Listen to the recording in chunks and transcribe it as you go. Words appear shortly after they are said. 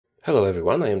Hello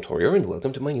everyone, I am Taureor and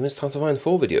welcome to my newest Hearts of Iron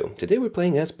 4 video. Today we're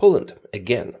playing as Poland,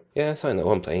 again. Yes, I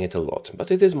know I'm playing it a lot, but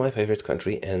it is my favorite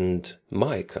country and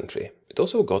my country. It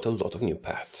also got a lot of new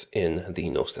paths in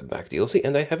the No Step Back DLC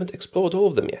and I haven't explored all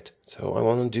of them yet, so I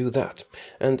want to do that.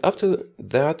 And after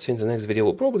that, in the next video,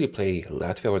 we'll probably play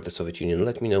Latvia or the Soviet Union.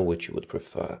 Let me know which you would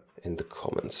prefer in the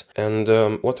comments. And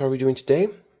what are we doing today?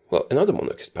 Well, another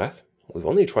monarchist path. We've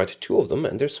only tried 2 of them,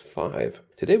 and there's 5.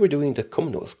 Today we're doing the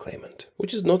Commonwealth claimant,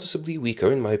 which is noticeably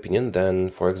weaker, in my opinion, than,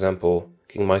 for example,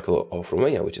 King Michael of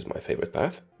Romania, which is my favorite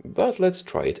path. But let's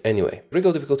try it anyway.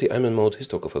 Regal difficulty, I'm in mode,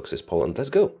 historical focus is Poland. Let's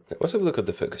go! Now, let's have a look at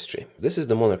the focus tree. This is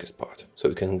the monarchist part. So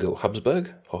we can go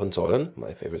Habsburg, Hohenzollern,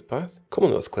 my favorite path,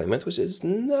 Commonwealth claimant, which is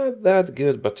not that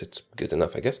good, but it's good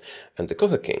enough, I guess, and the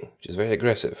Cossack king, which is very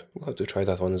aggressive. We'll have to try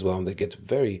that one as well. They get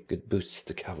very good boosts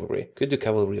to cavalry. Could do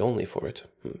cavalry only for it.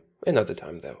 Another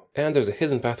time, though. And there's a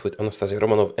hidden path with Anastasia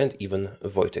Romanov and even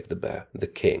Wojtek the Bear, the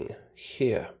king,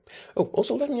 here. Oh,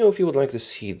 also let me know if you would like to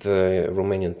see the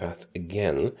Romanian path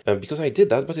again, because I did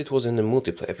that, but it was in a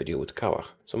multiplayer video with Kawach,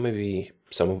 so maybe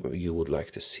some of you would like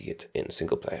to see it in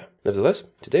single player. Nevertheless,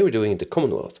 today we're doing the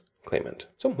Commonwealth claimant.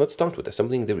 So let's start with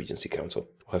assembling the Regency Council.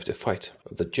 We'll have to fight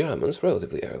the Germans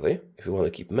relatively early, if we want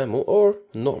to keep Memo, or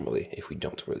normally, if we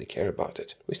don't really care about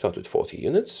it. We start with 40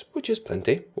 units, which is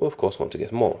plenty. We'll of course want to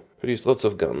get more. Produce lots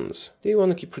of guns. Do you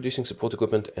want to keep producing support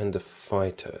equipment and the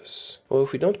fighters? Well,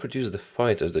 if we don't produce the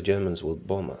fighters, the Germans will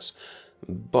bomb us.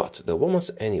 But they'll bomb us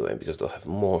anyway, because they'll have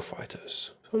more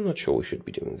fighters. I'm not sure we should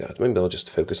be doing that. Maybe I'll just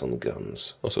focus on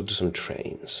guns. Also do some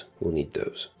trains. We'll need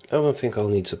those. I don't think I'll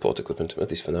need support equipment, at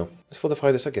least for now. As for the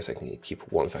fighters, I guess I can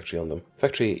keep 1 factory on them.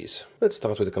 Factories. Let's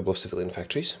start with a couple of civilian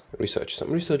factories. Research,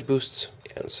 some research boosts,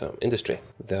 and some industry.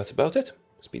 That's about it.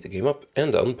 Speed the game up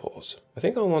and unpause. I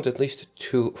think I'll want at least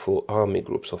 2 full army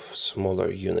groups of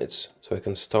smaller units, so I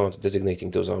can start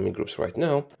designating those army groups right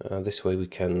now. This way we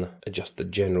can adjust the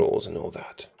generals and all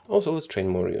that. Also, let's train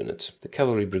more units. The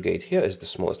cavalry brigade here is the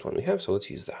smallest one we have, so let's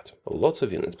use that. Lots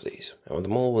of units, please. I want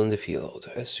them all in the field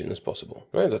as soon as possible.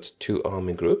 Right, that's 2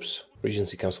 army groups.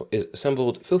 Regency Council is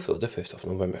assembled. Fulfill the 5th of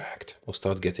November Act. We'll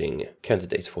start getting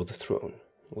candidates for the throne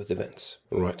with events.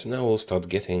 Right, now we'll start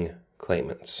getting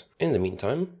claimants. In the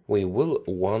meantime, we will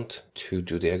want to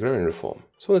do the agrarian reform.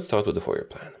 So let's start with the 4-year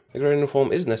plan. Agrarian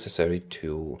reform is necessary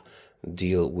to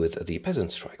deal with the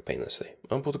peasant strike painlessly.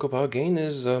 Our political power gain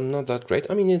is not that great.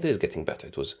 I mean, it is getting better.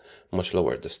 It was much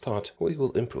lower at the start. We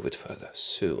will improve it further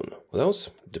soon. What else?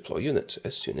 Deploy units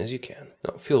as soon as you can.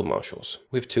 Now, field marshals.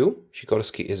 We have 2.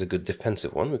 Sikorski is a good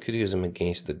defensive one. We could use him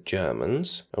against the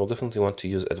Germans. I will definitely want to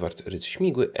use Edward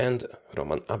Rydz-Śmigły and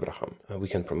Roman Abraham. We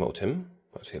can promote him.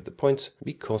 But we have the points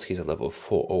because he's a level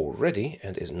 4 already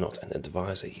and is not an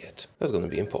advisor yet. That's going to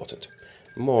be important.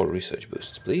 More research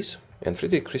boosts, please. And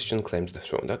Friedrich Christian claims the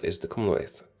throne. That is the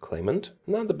Commonwealth claimant.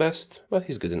 Not the best, but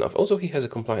he's good enough. Also, he has a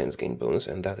compliance gain bonus,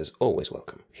 and that is always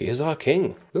welcome. He is our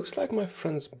king. Looks like my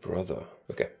friend's brother.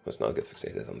 Okay, let's not get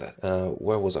fixated on that.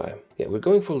 Where was I? Yeah, we're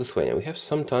going for Lithuania. We have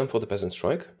some time for the peasant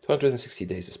strike. 260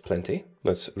 days is plenty.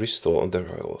 Let's restore the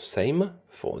royal Sejm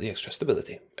for the extra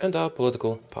stability. And our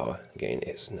political power gain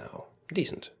is now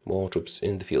decent. More troops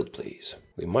in the field, please.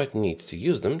 We might need to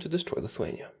use them to destroy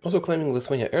Lithuania. Also, claiming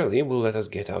Lithuania early will let us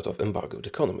get out of embargoed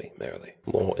economy early.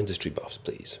 More industry buffs,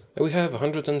 please. And we have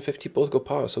 150 political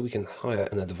power, so we can hire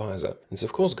an advisor. It's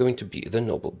of course going to be the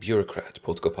noble bureaucrat,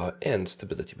 political power and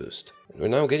stability boost. And we're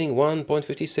now getting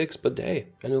 1.56 per day,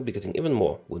 and we'll be getting even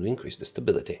more when we increase the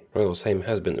stability. Royal Sejm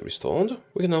has been restored.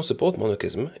 We can now support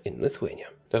monarchism in Lithuania.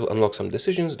 That will unlock some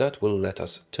decisions that will let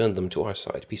us turn them to our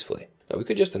side peacefully. Now, we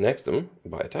could just annex them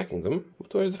by attacking them,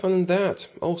 but where's the fun in that?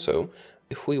 Also,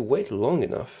 if we wait long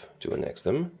enough to annex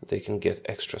them, they can get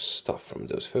extra stuff from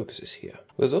those focuses here.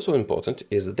 What's also important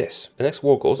is this. Annex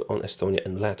war goals on Estonia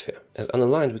and Latvia. As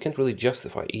unaligned, we can't really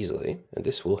justify easily, and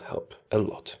this will help a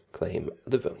lot. Claim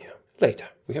Livonia. Later.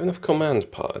 We have enough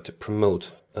command power to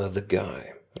promote the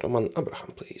guy. Roman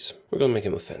Abraham, please. We're gonna make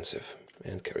him offensive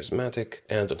and charismatic,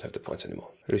 and don't have the points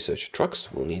anymore. Research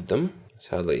trucks, we'll need them.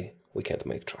 Sadly, we can't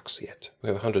make trucks yet. We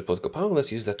have 100 political power,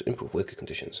 let's use that to improve worker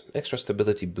conditions. Extra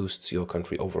stability boosts your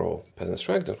country overall. Peasant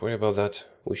strike, don't worry about that.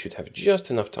 We should have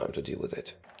just enough time to deal with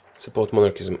it. Support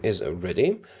monarchism is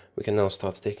ready. We can now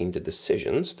start taking the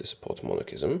decisions to support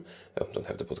monarchism. I don't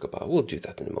have the political power, we'll do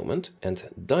that in a moment. And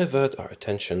divert our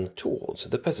attention towards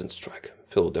the peasant strike.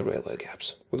 Fill the railway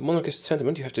gaps. With monarchist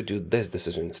sentiment, you have to do this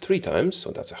decision 3 times,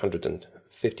 so that's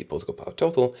 150 political power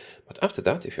total. But after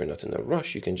that, if you're not in a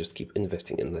rush, you can just keep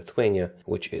investing in Lithuania,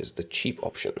 which is the cheap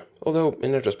option. Although,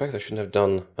 in retrospect, I shouldn't have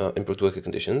done improved worker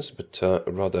conditions, but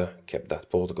rather kept that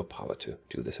political power to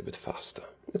do this a bit faster.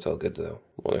 It's all good though.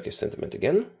 Monarchist sentiment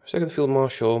again. Second Field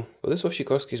Marshal, Also,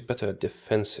 Władysław is better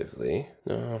defensively.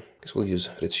 No, I guess we'll use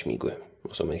Rydzmigły.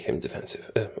 Also make him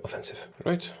offensive.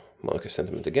 Right? Monarchist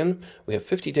sentiment again. We have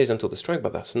 50 days until the strike,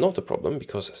 but that's not a problem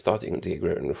because starting the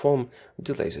agrarian reform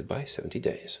delays it by 70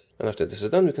 days. And after this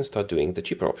is done, we can start doing the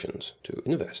cheaper options to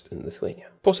invest in Lithuania.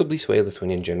 Possibly sway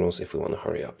Lithuanian generals if we want to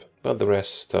hurry up. But the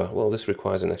rest, well, this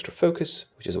requires an extra focus,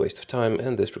 which is a waste of time,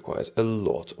 and this requires a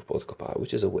lot of political power,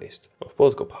 which is a waste of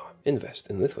political power. Invest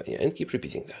in Lithuania and keep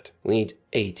repeating that. We need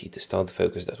 80 to start the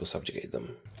focus that will subjugate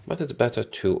them. But it's better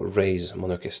to raise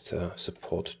monarchist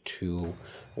support to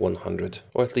 100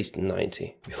 or at least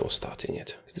 90 before starting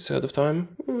it. Is this ahead of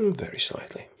time? Very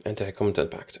slightly. Anti-Comintern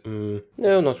Pact?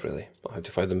 No, not really. I'll have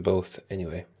to fight them both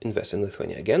anyway. Invest in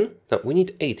Lithuania again. Now, we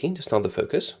need 80 to start the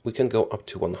focus. We can go up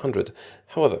to 100.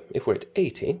 However, if we're at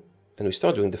 80 and we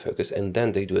start doing the focus and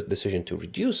then they do a decision to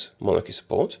reduce monarchy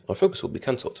support, our focus will be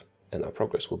cancelled and our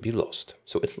progress will be lost.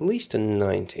 So at least a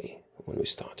 90 when we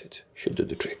start it should do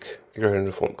the trick. Agrarian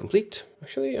reform complete.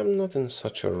 Actually, I'm not in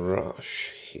such a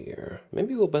rush here.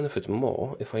 Maybe we'll benefit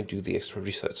more if I do the extra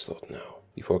research slot now,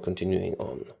 before continuing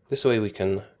on. This way we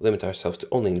can limit ourselves to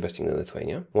only investing in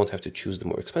Lithuania, won't have to choose the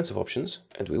more expensive options,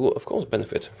 and we will of course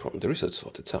benefit from the research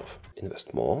slot itself.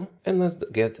 Invest more, and let's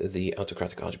get the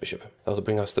autocratic archbishop. That'll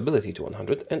bring our stability to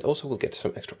 100, and also we'll get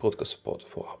some extra political support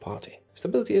for our party.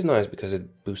 Stability is nice because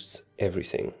it boosts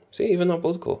everything. See, even our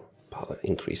political power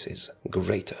increase is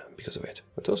greater because of it.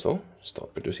 Let's also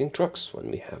start producing trucks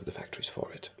when we have the factories for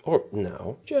it. Or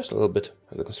now, just a little bit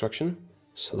of the construction.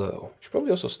 Slow. Should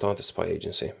probably also start a spy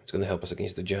agency. It's going to help us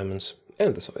against the Germans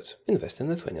and the Soviets. Invest in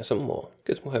Lithuania some more.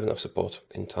 Good, we'll have enough support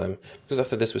in time, because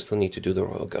after this we still need to do the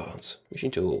Royal Guards.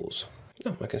 Machine tools.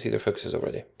 Oh, I can see their focuses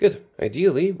already. Good.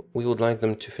 Ideally, we would like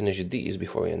them to finish these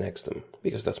before we annex them,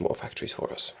 because that's more factories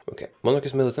for us. Okay.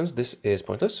 Monarchist militants, this is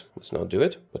pointless. Let's not do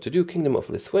it. But to do Kingdom of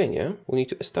Lithuania, we need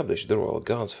to establish the Royal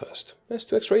Guards first. That's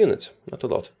 2 extra units. Not a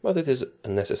lot, but it is a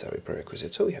necessary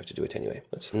prerequisite, so we have to do it anyway.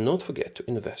 Let's not forget to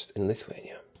invest in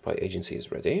Lithuania. Spy agency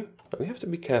is ready. We have to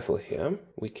be careful here.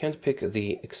 We can't pick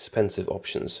the expensive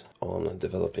options on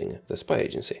developing the spy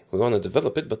agency. We want to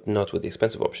develop it, but not with the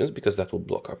expensive options, because that will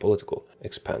block our political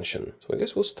expansion. So I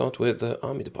guess we'll start with the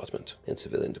army department and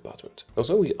civilian department.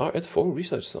 Also, we are at 4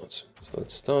 research slots. So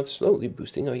let's start slowly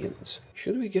boosting our units.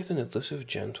 Should we get an elusive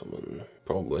gentleman?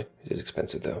 Probably. It is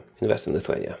expensive though. Invest in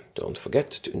Lithuania. Don't forget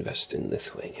to invest in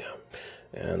Lithuania.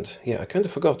 And yeah, I kind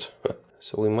of forgot.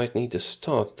 So we might need to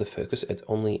start the focus at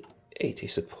only 80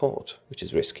 support, which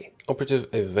is risky. Operative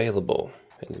available.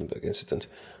 Hindenburg incident.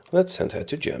 Let's send her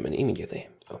to Germany immediately.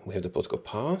 Oh, we have the political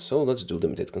power, so let's do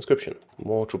limited conscription.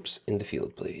 More troops in the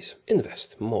field, please.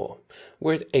 Invest more.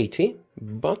 We're at 80,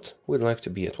 but we'd like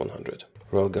to be at 100.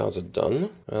 Royal Guards are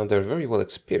done. They're very well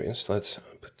experienced. Let's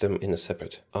put them in a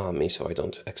separate army so I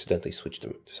don't accidentally switch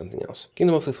them to something else.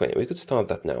 Kingdom of Lithuania. We could start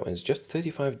that now, and it's just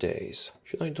 35 days.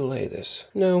 Should I delay this?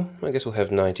 No, I guess we'll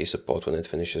have 90 support when it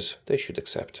finishes. They should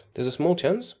accept. There's a small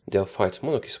chance they'll fight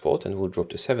monarchy support and we'll drop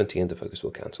to 70 and the focus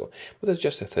will cancel. But that's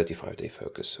just a 35-day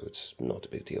focus, so it's not a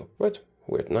big deal. Right,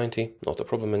 we're at 90, not a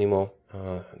problem anymore.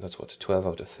 That's what, 12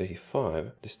 out of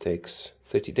 35. This takes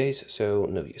 30 days, so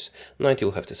no use. 90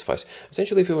 will have to suffice.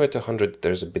 Essentially, if we were at 100,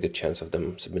 there's a bigger chance of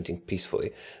them submitting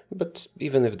peacefully. But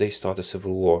even if they start a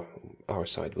civil war, our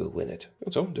side will win it.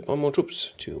 And so, deploy more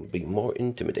troops to be more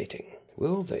intimidating.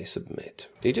 Will they submit?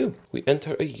 They do. We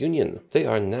enter a union. They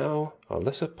are now our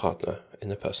lesser partner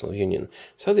in a personal union.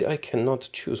 Sadly, I cannot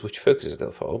choose which focuses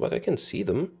they'll follow, but I can see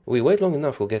them. We wait long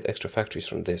enough, we'll get extra factories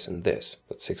from this and this.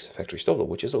 That's 6 factories total,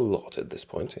 which is a lot at this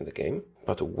point in the game.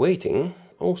 But waiting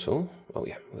also... Oh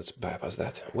yeah, let's bypass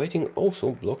that. Waiting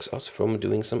also blocks us from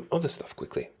doing some other stuff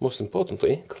quickly. Most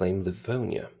importantly, claim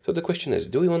Livonia. So the question is,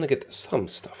 do we want to get some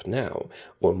stuff now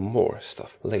or more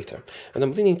stuff later? And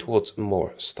I'm leaning towards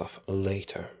more stuff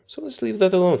later. So let's leave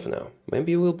that alone for now.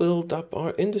 Maybe we'll build up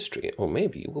our industry, or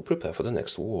maybe we'll prepare for the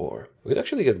next war. We could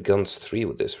actually get guns 3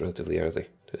 with this relatively early.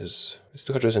 It's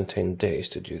 210 days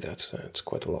to do that, so it's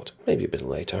quite a lot. Maybe a bit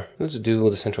later. Let's do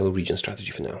the central region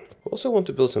strategy for now. We also want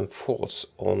to build some forts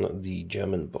on the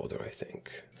German border, I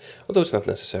think. Although it's not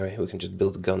necessary, we can just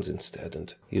build guns instead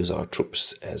and use our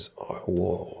troops as our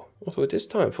wall. Also, it is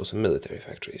time for some military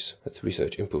factories. Let's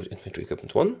research improved infantry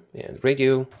equipment 1 and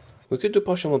radio. We could do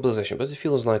partial mobilization, but it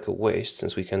feels like a waste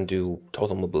since we can do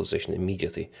total mobilization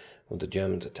immediately when the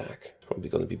Germans attack. It's probably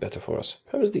going to be better for us.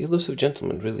 Perhaps the elusive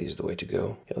gentleman really is the way to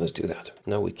go. Yeah, let's do that.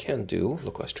 Now we can do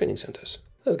localized training centers.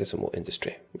 Let's get some more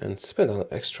industry and spend our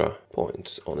extra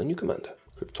points on a new commander.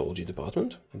 cryptology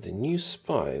department. And the new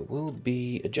spy will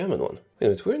be a German one. Wait a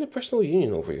minute, we're in a personal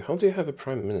union over you. How do you have a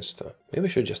prime minister? Maybe I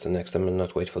should just annex them and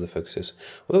not wait for the focuses.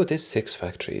 Although it is 6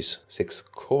 factories, 6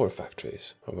 core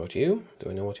factories. How about you? Do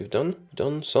I know what you've done?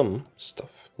 Done some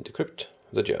stuff. Decrypt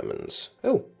the Germans.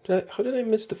 Oh, how did I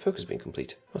miss the focus being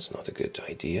complete? That's not a good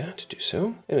idea to do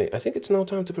so. Anyway, I think it's now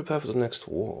time to prepare for the next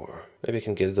war. Maybe I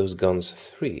can get those guns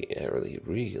 3 early,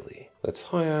 really. Let's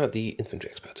hire the infantry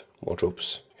expert. More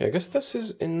troops. Yeah, I guess this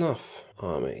is enough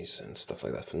armies and stuff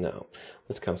like that for now.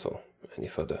 Let's cancel any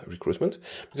further recruitment,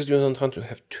 because you don't want to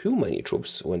have too many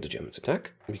troops when the Germans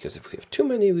attack, because if we have too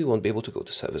many, we won't be able to go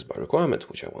to service by requirement,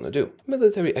 which I want to do.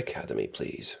 Military academy,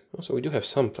 please. Also, we do have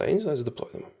some planes, let's deploy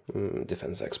them.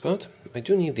 Defense expert. I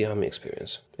do need the army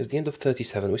experience. It's the end of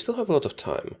 37, we still have a lot of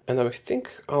time, and I think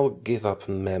I'll give up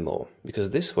Memo, because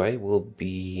this way we'll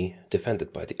be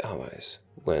defended by the allies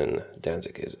when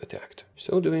Danzig is attacked.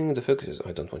 So doing the focuses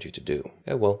I don't want you to do.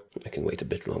 Yeah, well, I can wait a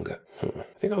bit longer. I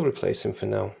think I'll replace him for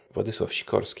now. Władysław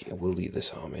Sikorski will lead this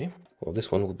army. Well,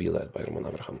 this one will be led by Roman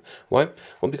Abraham. Why?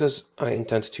 Well, because I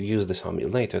intend to use this army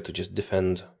later to just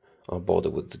defend our border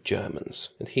with the Germans.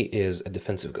 And he is a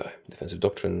defensive guy. Defensive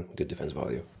doctrine, good defense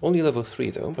value. Only level 3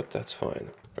 though, but that's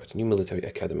fine. Right, new military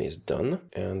academy is done,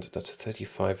 and that's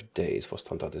 35 days for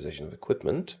standardization of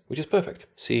equipment, which is perfect.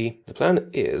 See, the plan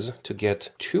is to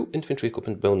get 2 infantry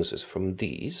equipment bonuses from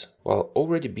these, while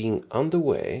already being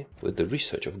underway with the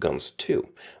research of guns too.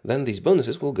 Then these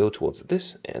bonuses will go towards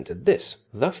this and this,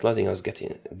 thus letting us get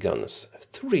in guns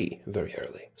 3 very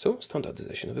early. So,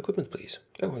 standardization of equipment, please.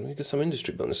 Oh, and we get some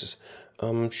industry bonuses.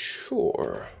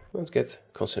 Sure. Let's get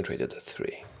concentrated at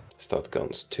 3. Start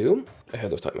guns 2,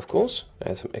 ahead of time of course,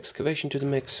 add some excavation to the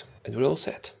mix, and we're all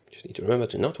set. Just need to remember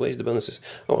to not waste the bonuses.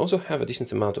 I'll also have a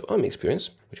decent amount of army experience,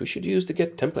 which we should use to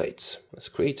get templates. Let's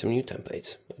create some new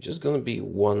templates. It's just gonna be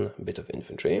 1 bit of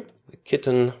infantry. The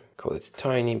kitten, call it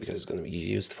tiny because it's gonna be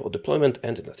used for deployment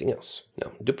and nothing else.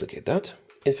 Now, duplicate that.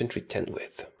 Infantry 10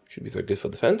 width. Should be very good for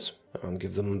defense. I'll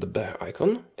give them the bear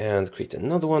icon. And create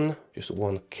another one, just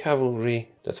 1 cavalry.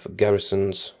 That's for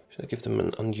garrisons. Should I give them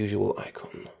an unusual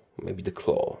icon? Maybe the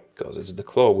claw, because it's the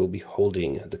claw we'll be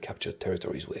holding the captured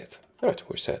territories with. Alright,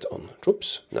 we're set on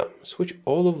troops. Now, switch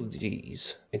all of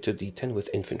these into the 10 width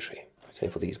infantry.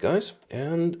 Same for these guys,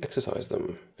 and exercise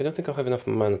them. I don't think I'll have enough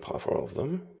manpower for all of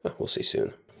them. We'll see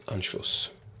soon. Anschluss.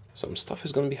 Some stuff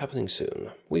is going to be happening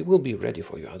soon. We will be ready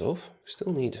for you, Adolf.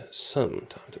 Still need some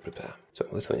time to prepare. So,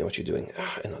 Lithuania, what you doing?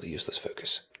 Another useless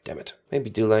focus. Damn it. Maybe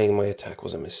delaying my attack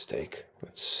was a mistake.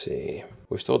 Let's see.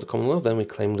 We restored the Commonwealth, then we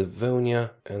claim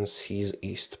Livonia and seize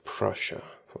East Prussia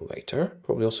for later.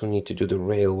 Probably also need to do the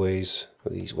railways for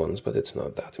these ones, but it's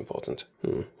not that important.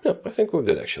 No, I think we're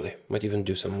good actually. Might even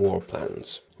do some war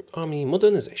plans. Army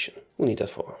modernization. We'll need that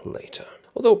for later.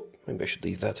 Although, maybe I should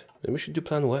leave that. Maybe we should do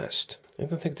Plan West. I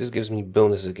don't think this gives me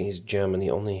bonuses against Germany,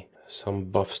 only some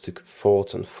buffs to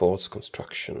forts and forts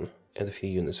construction, and a few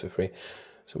units for free.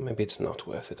 So maybe it's not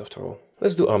worth it after all.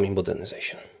 Let's do army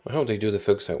modernization. I hope they do the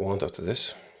focus I want after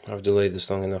this. I've delayed this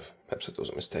long enough. Perhaps it was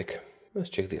a mistake. Let's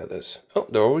check the others. Oh,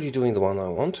 they're already doing the one I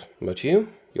want. But you?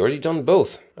 You already done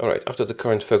both. Alright, after the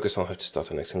current focus I'll have to start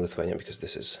annexing Lithuania because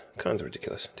this is kind of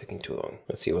ridiculous, taking too long.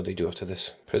 Let's see what they do after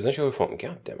this. Presidential reform,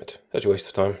 god damn it. Such a waste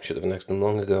of time, should have annexed them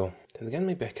long ago. Then again,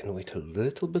 maybe I can wait a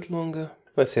little bit longer.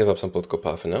 Let's save up some political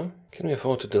power for now. Can we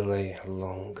afford to delay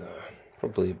longer?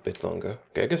 Probably a bit longer.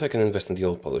 Okay, I guess I can invest in the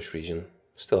old Polish region.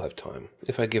 Still have time.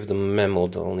 If I give them Memo,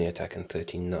 they'll only attack in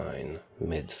 39.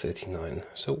 Mid 39.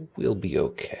 So we'll be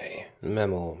okay.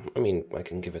 Memo, I mean, I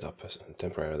can give it up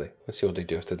temporarily. Let's see what they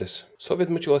do after this. Soviet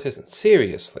mutual assistance.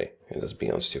 Seriously? Yeah, that's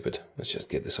beyond stupid. Let's just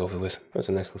get this over with. That's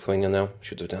the next Lithuania now.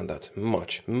 Should have done that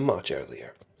much, much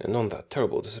earlier. And on that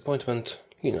terrible disappointment,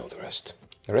 you know the rest.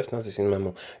 The rest notice in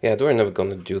Memo. Yeah, they're never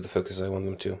gonna do the focus I want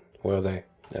them to. Where are they?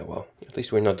 Yeah, well, at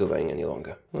least we're not delaying any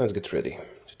longer. Let's get ready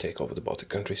to take over the Baltic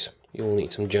countries. You'll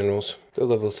need some generals. The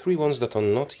level 3 ones that are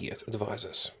not yet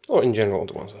advisors. Or in general,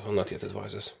 the ones that are not yet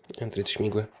advisors. Entrid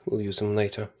Śmigły. We'll use him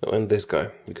later. Oh, and this guy,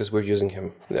 because we're using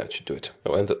him. That should do it.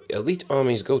 Oh, and the elite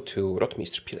armies go to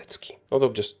Rotmistrz Pilecki.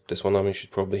 Although just this one army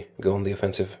should probably go on the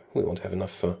offensive. We won't have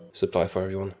enough supply for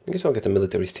everyone. I guess I'll get a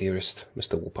military theorist,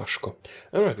 Mr. Łupaszko.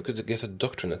 Alright, we could get a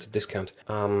doctrine at a discount.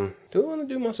 Do we want to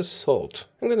do mass assault?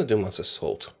 I'm gonna do mass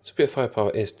assault. Superior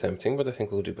firepower is tempting, but I think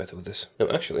we'll do better with this. Now,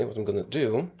 actually, what I'm gonna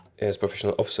do is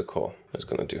professional officer corps. That's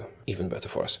gonna do even better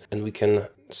for us. And we can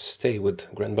stay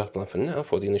with Grand Battle Plan for now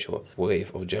for the initial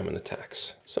wave of German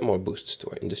attacks. Some more boosts to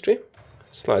our industry.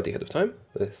 Slightly ahead of time.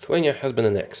 Lithuania has been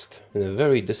annexed in a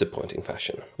very disappointing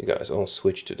fashion. You guys all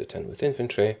switch to the 10 with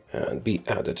infantry and be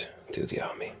added to the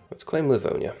army. Let's claim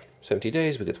Livonia. 70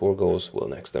 days, we get war goals, we'll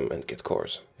annex them and get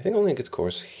cores. I think only get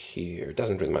cores here.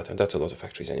 Doesn't really matter. That's a lot of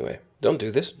factories anyway. Don't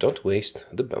do this. Don't waste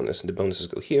the bonus. The bonuses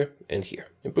go here and here.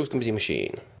 Improved computing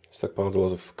machine. Stockpiled a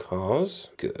lot of cars.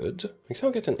 Good. We can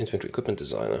now get an infantry equipment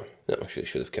designer. No, actually,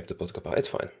 should have kept the political power. It's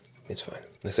fine. It's fine.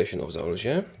 Annexation of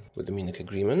Zaorozhye with the Munich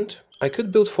agreement. I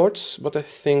could build forts, but I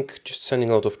think just sending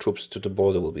a lot of troops to the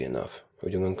border will be enough. Are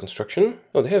we doing on construction?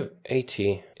 Oh, they have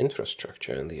 80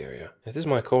 infrastructure in the area. It is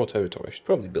my core territory. I should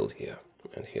probably build here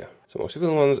and here. Some more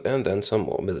civil ones and then some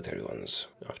more military ones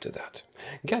after that.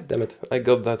 God damn it, I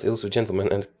got that elusive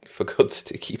gentleman and forgot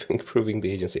to keep improving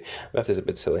the agency. That is a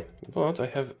bit silly. But I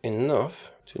have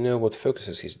enough to know what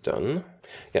focuses he's done.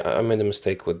 Yeah, I made a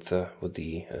mistake with the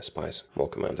spies, more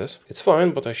commanders. It's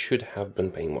fine, but I should have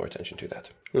been paying more attention to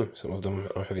that. Some of them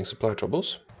are having supply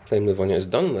troubles. Claim Lithuania is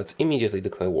done. Let's immediately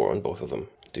declare war on both of them.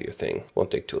 Do your thing.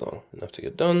 Won't take too long. And after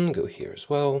you're done, go here as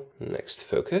well. Next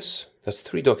focus. That's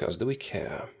 3 dockyards. Do we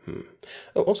care?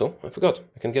 Oh, also, I forgot.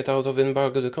 I can get out of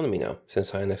embargoed economy now,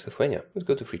 since I annexed Lithuania. Let's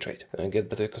go to free trade. Can I get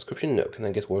better conscription? No. Can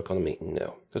I get war economy?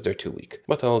 No, because they're too weak.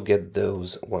 But I'll get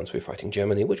those once we're fighting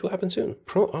Germany, which will happen soon.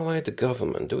 Pro-Allied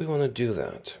government. Do we want to do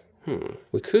that?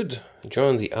 We could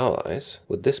join the Allies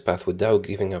with this path without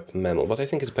giving up Memel, but I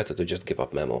think it's better to just give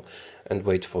up Memel and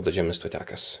wait for the Germans to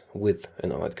attack us with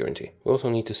an Allied guarantee. We also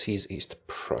need to seize East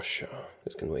Prussia.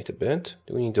 This can wait a bit.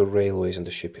 Do we need the railways and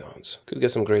the shipyards? Could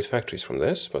get some great factories from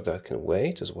this, but that can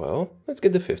wait as well. Let's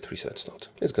get the 5th research slot.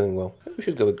 It's going well. We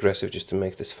should go aggressive just to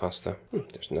make this faster.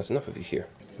 There's not enough of you here.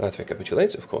 Latvia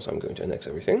capitulates. Of course, I'm going to annex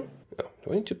everything. Oh,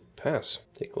 do I need to pass?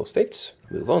 Take all states.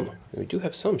 Move on. We do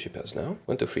have some shipyards now.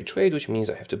 Went to free trade, which means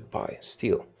I have to buy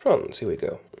steel. France, here we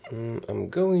go. I'm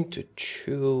going to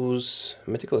choose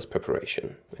meticulous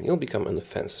preparation, and you'll become an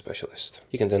offense specialist.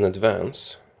 You can then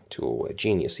advance to a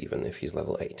genius even if he's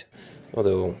level 8.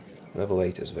 Although level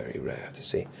 8 is very rare to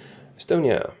see.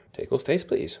 Estonia, take all states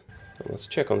please. And let's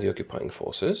check on the occupying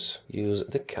forces. Use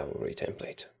the cavalry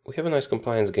template. We have a nice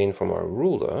compliance gain from our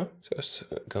ruler, so it's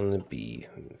gonna be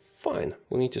fine.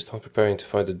 We'll need to start preparing to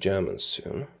fight the Germans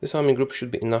soon. This army group should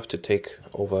be enough to take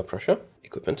over Prussia.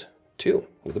 Equipment 2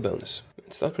 with a bonus.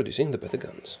 And start producing the better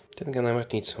guns. Then again, I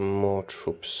might need some more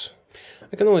troops.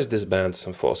 I can always disband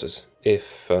some forces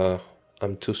if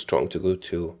I'm too strong to go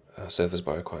to service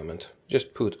by requirement.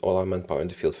 Just put all our manpower in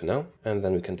the field for now, and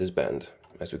then we can disband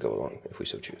as we go along, if we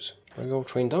so choose. Are you all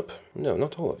trained up? No,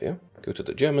 not all of you. Go to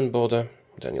the German border,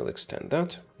 then you'll extend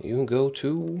that. You go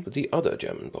to the other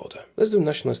German border. Let's do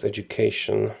nationalist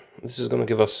education. This is going to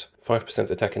give us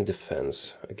 5% attack and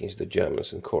defense against the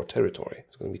Germans in core territory.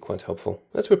 It's going to be quite helpful.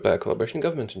 Let's prepare collaboration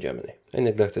government in Germany. I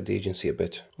neglected the agency a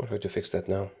bit. I'll try to fix that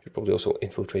now. Should probably also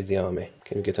infiltrate the army.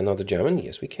 Can we get another German?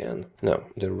 Yes, we can. Now,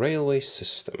 the railway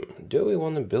system. Do we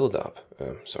want to build up?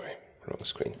 Sorry, wrong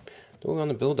screen. Do we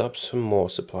want to build up some more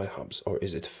supply hubs, or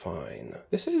is it fine?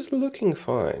 This is looking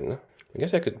fine. I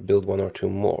guess I could build 1 or 2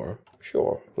 more.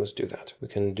 Sure, let's do that. We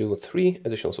can do 3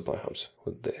 additional supply hubs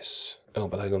with this. Oh,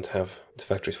 but I don't have the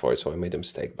factories for it, so I made a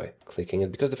mistake by clicking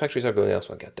it, because the factories are going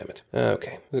elsewhere, goddammit.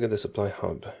 Okay, let's get the supply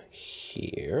hub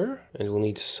here, and we'll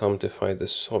need some to fight the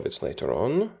Soviets later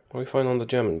on. Are we fine on the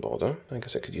German border? I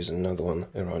guess I could use another one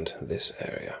around this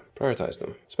area. Prioritize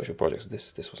them. Special projects.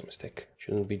 This was a mistake.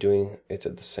 Shouldn't be doing it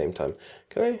at the same time.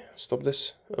 Can I stop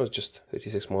this? Oh, it's just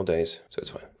 36 more days, so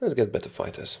it's fine. Let's get better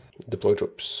fighters. Deploy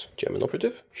troops. German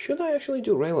operative. Should I actually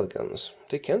do railway guns?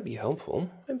 They can be helpful.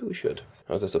 Maybe we should.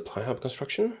 How's the supply hub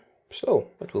construction? Slow,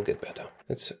 but we'll get better.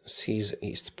 Let's seize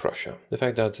East Prussia. The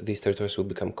fact that these territories will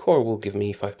become core will give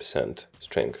me 5%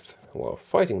 strength while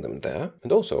fighting them there.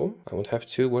 And also, I won't have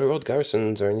to worry about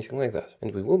garrisons or anything like that.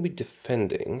 And we will be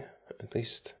defending, at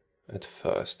least at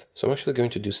first. So I'm actually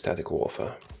going to do static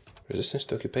warfare. Resistance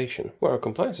to occupation. Well, our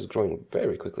compliance is growing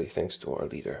very quickly thanks to our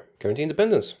leader. Guarantee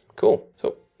independence. Cool.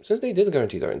 So, since they did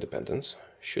guarantee their independence,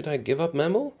 should I give up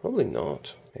Memel? Probably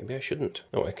not. Maybe I shouldn't.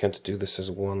 No, I can't do this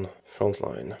as one front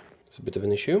line. It's a bit of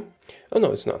an issue. Oh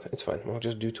no, it's not. It's fine. I'll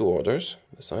just do 2 orders.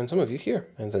 Assign some of you here.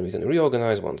 And then we can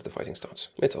reorganize once the fighting starts.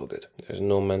 It's all good. There's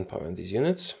no manpower in these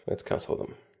units. Let's cancel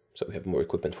them. So we have more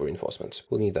equipment for reinforcements.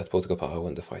 We'll need that political power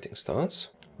when the fighting starts.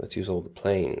 Let's use all the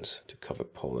planes to cover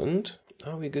Poland.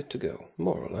 Are we good to go?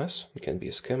 More or less. You can be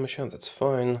a skirmisher, that's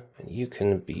fine. And you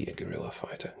can be a guerrilla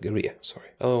fighter. Guerrilla, sorry.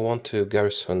 I'll want to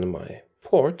garrison my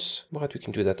ports, but we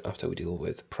can do that after we deal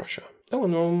with Prussia. Oh,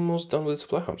 and we're almost done with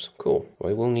supply hubs. Cool.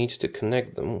 I will need to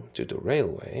connect them to the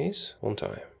railways, won't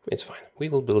I? It's fine. We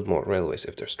will build more railways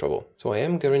if there's trouble. So I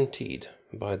am guaranteed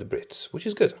by the Brits, which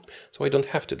is good. So I don't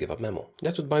have to give up Memel.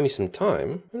 That would buy me some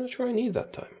time. I'm not sure I need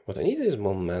that time. What I need is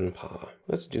more manpower.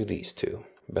 Let's do these 2.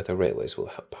 better railways will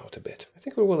help out a bit. I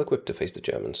think we're well equipped to face the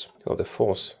Germans. Well, the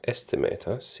force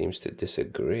estimator seems to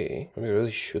disagree. We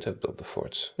really should have built the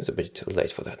forts. It's a bit too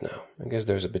late for that now. I guess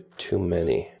there's a bit too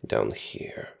many down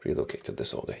here. Relocated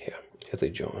this order here.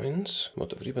 Italy joins,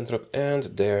 Molotov-Ribbentrop, and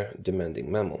they're demanding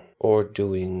Memel. Or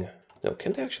doing... No,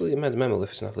 can they actually demand Memel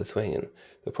if it's not Lithuanian?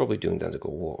 They're probably doing Danzig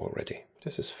War already.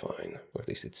 This is fine, or at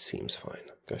least it seems fine.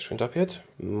 Guys trained up yet?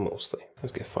 Mostly.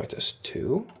 Let's get fighters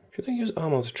too. Should I use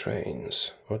armored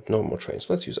trains? Or normal trains?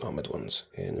 Let's use armored ones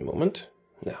in a moment.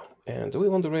 Now. And do we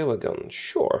want the railway gun?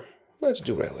 Sure. Let's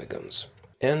do railway guns.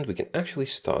 And we can actually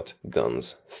start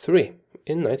guns 3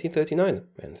 in 1939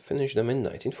 and finish them in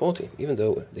 1940, even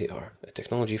though they are a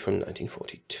technology from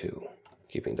 1942.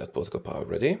 Keeping that political power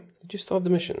ready. Did you start the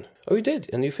mission? Oh, you did,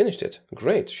 and you finished it.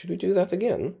 Great. Should we do that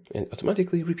again? And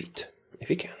automatically repeat, if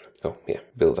you can. Oh, yeah.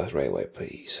 Build that railway,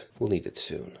 please. We'll need it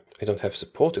soon. I don't have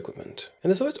support equipment.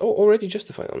 And the Soviets are already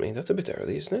justifying on me. That's a bit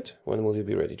early, isn't it? When will you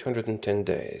be ready? 210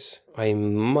 days. I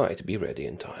might be ready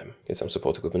in time. Get some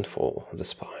support equipment for the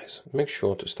spies. Make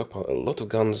sure to stockpile a lot of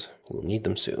guns. We'll need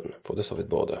them soon for the Soviet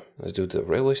border. Let's do the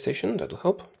railway station. That'll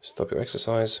help. Stop your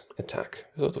exercise. Attack.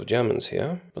 A lot of Germans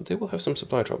here, but they will have some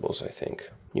supply troubles, I think.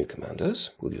 New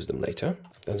commanders. We'll use them later.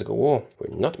 Danzig War.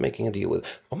 We're not making a deal with...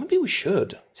 Or maybe we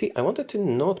should. See, I wanted to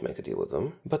not make a deal with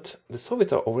them, but the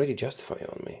Soviets are already justifying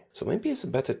on me. So maybe it's a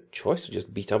better choice to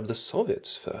just beat up the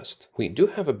Soviets first. We do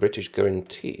have a British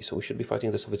guarantee, so we should be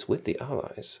fighting the Soviets with the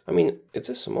Allies. I mean, it's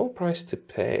a small price to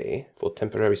pay for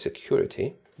temporary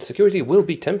security. The security will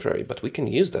be temporary, but we can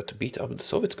use that to beat up the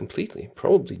Soviets completely.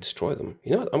 Probably destroy them.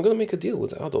 You know what? I'm gonna make a deal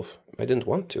with Adolf. I didn't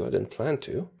want to, I didn't plan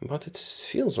to, but it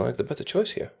feels like the better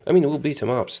choice here. I mean, we'll beat him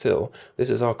up still. This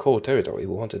is our core territory,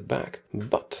 we want it back.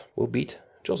 But we'll beat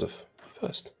Joseph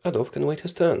first. Adolf can wait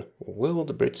his turn. Will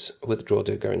the Brits withdraw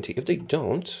their guarantee? If they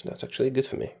don't, that's actually good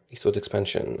for me. Eastward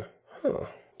expansion. Huh.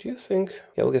 Do you think...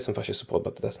 Yeah, we'll get some fascist support,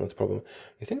 but that's not the problem.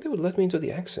 You think they would let me into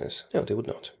the Axis? No, they would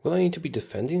not. Will I need to be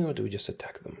defending, or do we just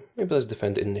attack them? Maybe let's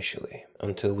defend initially,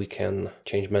 until we can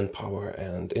change manpower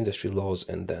and industry laws,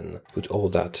 and then put all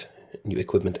that new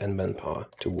equipment and manpower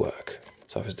to work.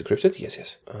 South is decrypted? Yes,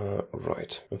 yes.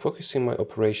 Right. I'm focusing my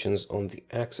operations on the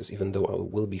Axis, even though I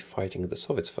will be fighting the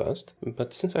Soviets first.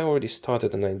 But since I already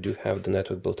started and I do have the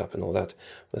network built up and all that,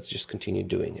 let's just continue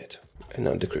doing it. And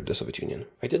now decrypt the Soviet Union.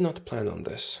 I did not plan on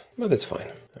this, but that's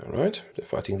fine. Alright, they're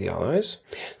fighting the Allies.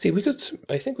 See,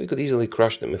 I think we could easily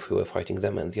crush them if we were fighting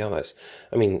them and the Allies.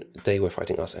 I mean, they were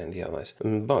fighting us and the Allies.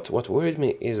 But what worried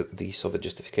me is the Soviet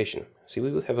justification. See,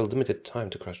 we would have a limited time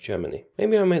to crush Germany.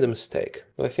 Maybe I made a mistake,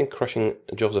 but I think crushing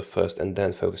Joseph first and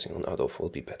then focusing on Adolf will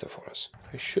be better for us.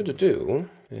 What I should do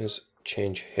is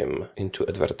change him into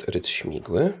Edward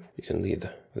Rydzśmigły. You can lead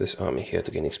this army here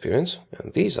to gain experience.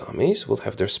 And these armies will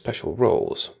have their special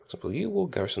roles. For example, you will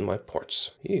garrison my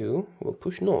ports. You will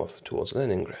push north towards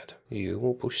Leningrad. You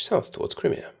will push south towards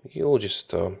Crimea. You'll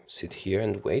just sit here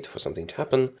and wait for something to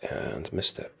happen. And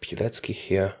Mr. Pilecki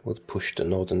here will push the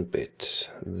northern bit,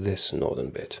 this northern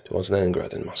bit, towards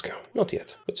Leningrad and Moscow. Not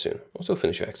yet, but soon. Also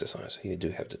finish your exercise. You do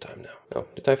have the time now. Oh,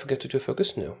 did I forget to do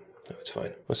focus? No. No, it's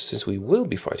fine. Well, since we will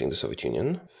be fighting the Soviet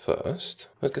Union first,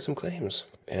 let's get some claims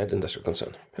and industrial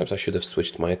concern. Perhaps I should have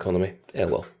switched my economy.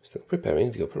 Well, still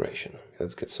preparing the operation.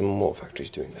 Let's get some more factories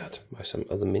doing that. Buy some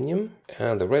aluminium.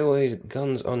 And the railway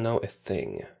guns are now a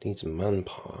thing. Needs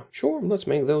manpower. Sure, let's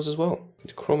make those as well.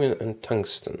 The chromium and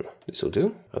tungsten. This will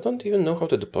do. I don't even know how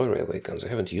to deploy railway guns. I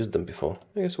haven't used them before.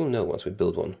 I guess we'll know once we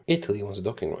build one. Italy wants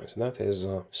docking rights. That is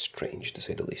strange, to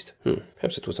say the least.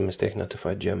 Perhaps it was a mistake not to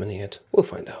fight Germany yet. We'll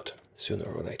find out. Sooner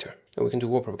or later. And we can do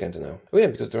war propaganda now. Oh yeah,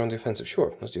 because they're on the offensive.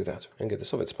 Sure, let's do that. And get the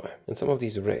Soviet spy. And some of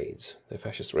these raids, the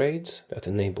fascist raids, that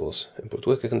enables improved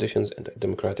worker conditions,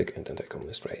 anti-democratic and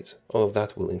anti-communist raids. All of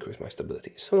that will increase my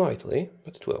stability. Slightly,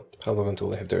 but it will. How long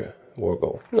until they have their war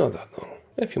goal? Not that long.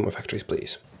 A few more factories,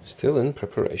 please. Still in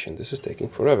preparation. This is taking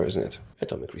forever, isn't it?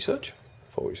 Atomic research.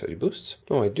 4 research boosts.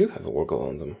 Oh, I do have a war goal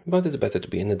on them. But it's better to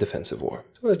be in a defensive war.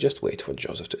 So let's just wait for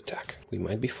Joseph to attack. We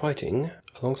might be fighting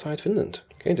alongside Finland.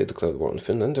 Okay, they declared war on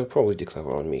Finland. They'll probably declare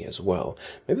war on me as well.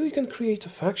 Maybe we can create a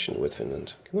faction with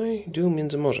Finland. Can I do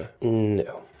Międzymorze?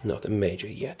 No, not a major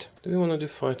yet. Do we want to do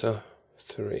fighter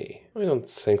 3? I don't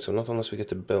think so, not unless we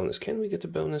get a bonus. Can we get a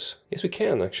bonus? Yes, we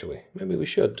can, actually. Maybe we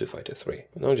should do fighter 3.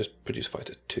 But now just produce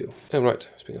fighter 2. Oh, right.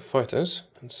 Speaking of fighters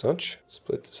and such,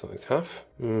 split the Soviet half.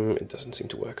 It doesn't seem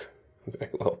to work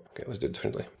very well. Okay, let's do it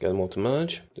differently. Get them all to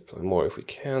merge. Deploy more if we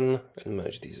can. And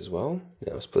merge these as well.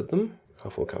 Now split them.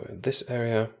 Half will cover this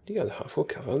area. The other half will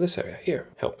cover this area here.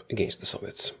 Help against the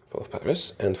Soviets. Fall of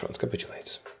Paris, and France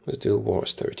capitulates. Let's do war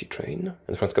austerity train.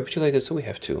 And France capitulated, so we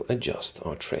have to adjust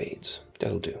our trades.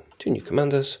 That'll do. 2 new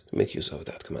commanders to make use of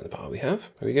that command power we have.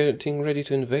 Are you getting ready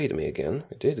to invade me again?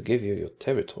 I did give you your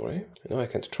territory. I know I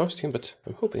can't trust you, but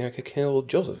I'm hoping I can kill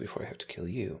Joseph before I have to kill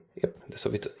you. Yep, the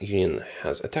Soviet Union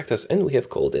has attacked us and we have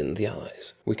called in the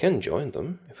Allies. We can join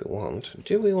them if we want.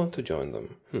 Do we want to join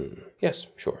them? Yes,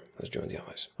 sure. Let's join the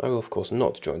Allies. I will of course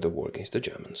not join the war against the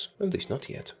Germans. At least not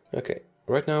yet. Okay.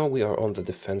 Right now we are on the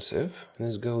defensive and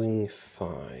it's going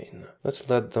fine. Let's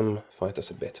let them fight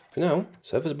us a bit. For now,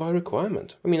 service by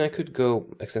requirement. I mean, I could go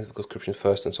extensive conscription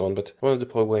first and so on, but I want to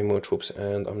deploy way more troops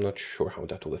and I'm not sure how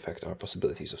that will affect our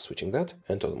possibilities of switching that.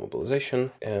 And total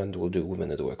mobilization, and we'll do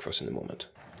women in the workforce in a moment.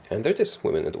 And there it is,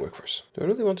 women in the workforce. Do I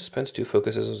really want to spend 2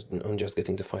 focuses on just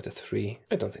getting to fight a 3?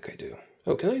 I don't think I do.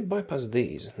 Oh, can I bypass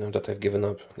these now that I've given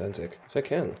up Danzig? Yes, I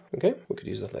can. Okay, we could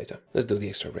use that later. Let's do the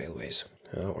extra railways.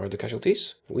 How are the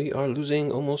casualties? We are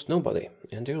losing almost nobody,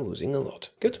 and they're losing a lot.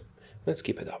 Good. Let's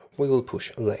keep it up. We will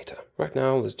push later. Right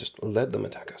now, let's just let them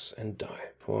attack us and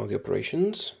die. For the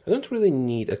operations, I don't really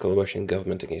need a collaboration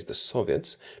government against the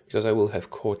Soviets, because I will have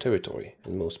core territory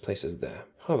in most places there.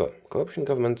 However, collaboration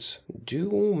governments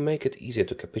do make it easier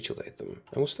to capitulate them.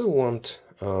 I will still want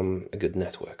a good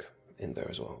network in there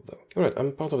as well, though. Alright,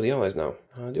 I'm part of the Allies now.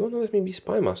 Do you want to let me be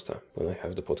spy master when I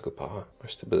have the political power? Our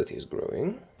stability is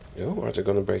growing. Oh, are they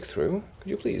gonna break through? Could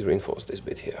you please reinforce this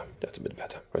bit here? That's a bit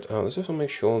better. Right, let's also make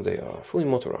sure they are fully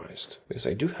motorized, because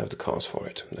I do have the cars for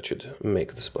it. That should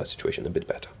make the supply situation a bit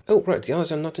better. Oh, right, the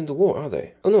Allies are not in the war, are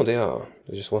they? Oh no, they are.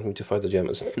 They just want me to fight the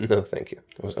Germans. No, thank you.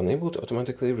 I was unable to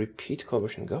automatically repeat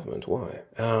collaboration government. Why?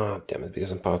 Ah, damn it,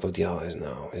 because I'm part of the Allies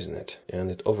now, isn't it? And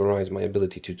it overrides my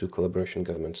ability to do collaboration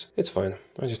governments. It's fine.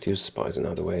 I just use spies in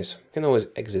other ways. I can always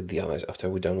exit the Allies after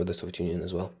we're done with the Soviet Union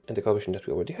as well. And the coalition that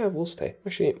we already have will stay.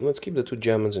 Actually, let's keep the 2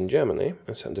 Germans in Germany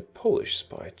and send a Polish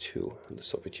spy to the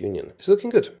Soviet Union. It's looking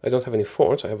good. I don't have any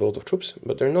forts, I have a lot of troops,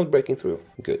 but they're not breaking through.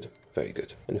 Good. Very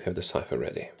good. And we have the cipher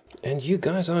ready. And you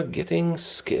guys are getting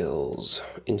skills.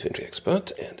 Infantry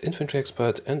expert,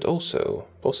 and also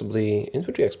possibly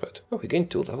infantry expert. Oh, he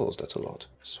gained 2 levels, that's a lot.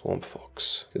 Swamp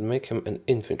Fox. Could make him an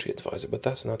infantry advisor, but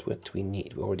that's not what we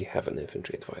need. We already have an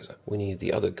infantry advisor. We need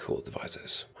the other cool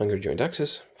advisors. Hungary joined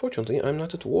Axis. Fortunately, I'm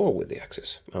not at war with the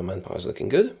Axis. Our manpower is looking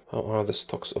good. How are the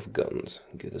stocks of guns?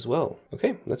 Good as well.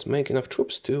 Okay, let's make enough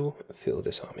troops to fill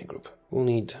this army group. We'll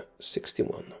need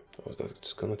 61. Oh,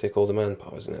 that's gonna take all the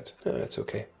manpower, isn't it? It's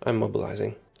okay. I'm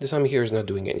mobilizing. This army here is not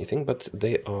doing anything, but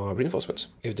they are reinforcements.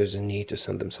 If there's a need to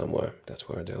send them somewhere, that's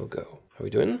where they'll go. How are we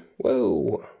doing?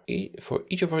 Whoa! For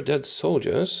each of our dead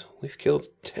soldiers, we've killed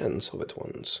 10 Soviet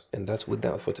ones. And that's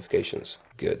without fortifications.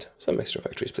 Good. Some extra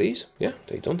factories, please. Yeah,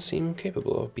 they don't seem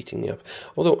capable of beating me up.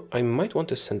 Although, I might want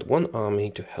to send 1 army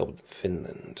to help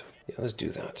Finland. Yeah, let's do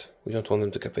that. We don't want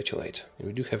them to capitulate. And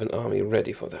we do have an army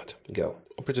ready for that. Go.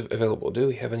 Operative available. Do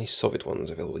we have any Soviet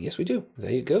ones available? Yes, we do. There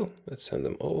you go. Let's send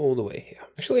them all the way here.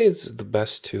 Actually, it's the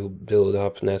best to build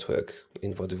up network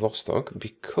in Vladivostok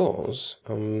because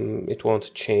it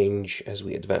won't change as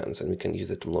we advance and we can use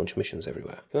it to launch missions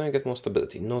everywhere. Can I get more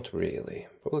stability? Not really.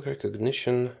 Public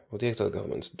recognition of the exile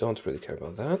governments. Don't really care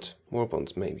about that. War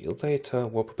bonds maybe later.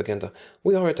 War propaganda.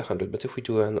 We are at 100, but if we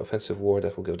do an offensive war,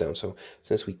 that will go down. So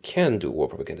since we can do war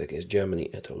propaganda against Germany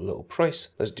at a low price,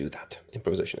 let's do that.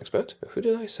 Improvisation expert. Who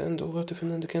did I send over to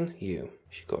Finland again? You.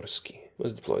 Sikorski.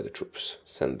 Let's deploy the troops.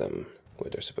 Send them where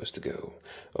they're supposed to go.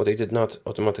 Oh, they did not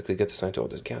automatically get assigned to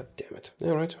orders. God damn it.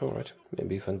 Alright, alright.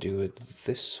 Maybe if I do it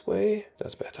this way,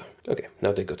 that's better. Okay,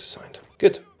 now they got assigned.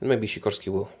 Good. And maybe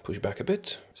Sikorski will push back a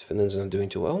bit. Finland's not doing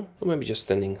too well. Or maybe just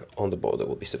standing on the border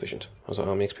will be sufficient. How's our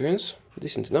army experience?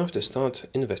 Decent enough to start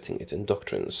investing it in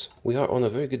doctrines. We are on a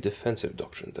very good defensive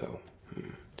doctrine, though.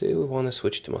 Do we want to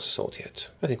switch to mass assault yet?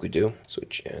 I think we do.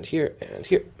 Switch and here and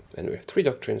here. And we're 3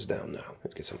 doctrines down now.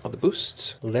 Let's get some other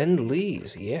boosts.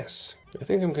 Lend-Lease, yes. I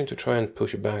think I'm going to try and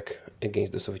push back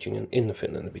against the Soviet Union in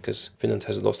Finland, because Finland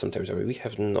has lost some territory. We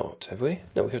have not, have we?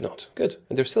 No, we have not. Good.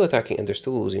 And they're still attacking, and they're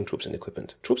still losing troops and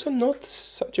equipment. Troops are not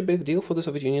such a big deal for the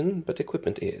Soviet Union, but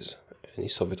equipment is. Any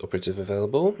Soviet operative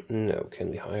available? No. Can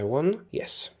we hire one?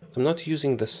 Yes. I'm not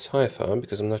using the cipher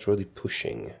because I'm not really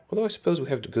pushing. Although I suppose we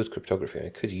have the good cryptography. I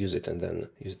could use it and then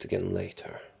use it again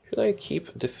later. Should I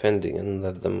keep defending and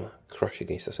let them crush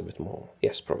against us a bit more?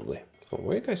 Yes, probably. Oh,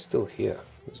 why are you guys still here?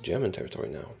 It's German territory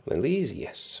now. Lend-Lease,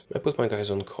 yes. I put my guys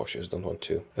on cautious, don't want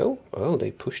to. Oh,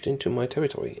 they pushed into my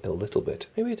territory a little bit.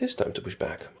 Maybe it is time to push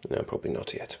back. No, probably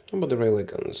not yet. How about the railway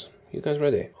guns? You guys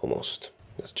ready? Almost.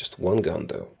 That's just 1 gun,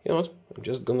 though. You know what? I'm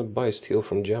just gonna buy steel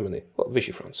from Germany. Well,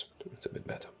 Vichy France. It's a bit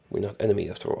better. We're not enemies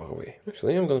after all, are we?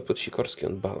 Actually, I'm gonna put Sikorsky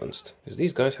on balanced, because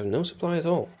these guys have no supply at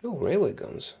all. No railway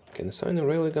guns. Can assign a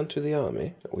railway gun to the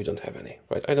army. No, we don't have any.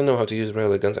 Right, I don't know how to use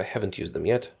railway guns. I haven't used them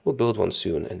yet. We'll build one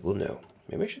soon and we'll know.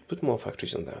 Maybe I should put more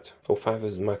factories on that. Oh, 5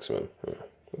 is the maximum.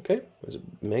 Okay, let's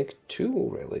make 2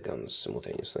 railway guns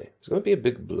simultaneously. It's gonna be a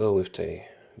big blow if they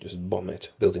just bomb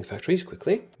it. Building factories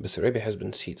quickly. Bessarabia has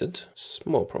been seated.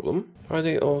 Small problem. Are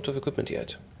they out of equipment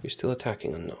yet? You're still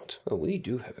attacking or not? Well, we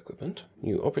do have equipment.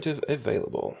 New operative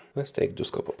available. Let's take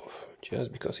Duskopopov,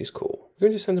 just because he's cool. We're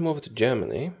going to send him over to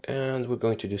Germany, and we're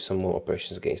going to do some more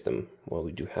operations against them while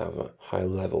we do have a high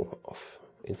level of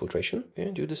infiltration,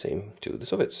 and do the same to the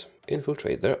Soviets.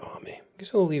 Infiltrate their army.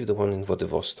 Guess I'll leave the one in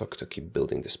Vladivostok to keep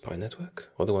building the spy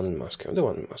network, or the one in Moscow. The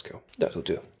one in Moscow. That'll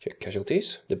do. Check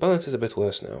casualties. The balance is a bit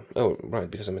worse now. Oh, right,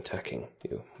 because I'm attacking.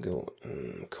 You go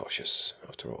cautious,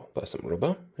 after all. Buy some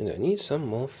rubber, and I need some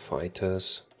more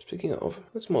fighters. Speaking of,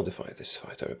 let's modify this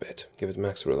fighter a bit. Give it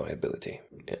max reliability,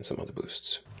 and some other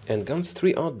boosts. And guns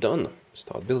 3 are done.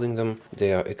 Start building them.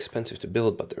 They are expensive to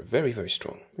build, but they're very, very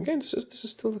strong. Again, this is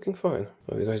still looking fine.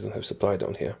 Oh, you guys don't have supply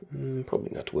down here.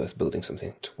 Probably not worth building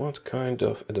something. What kind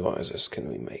of advisors can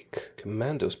we make?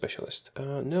 Commando specialist.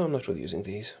 No, I'm not really using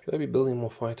these. Should I be building more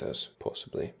fighters?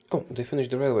 Possibly. Oh, they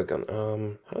finished the railway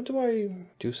gun. How do I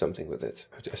do something with it?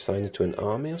 I have to assign it to an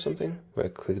army or something? Where I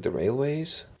click the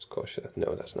railways? Cautious.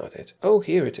 No, that's not it. Oh,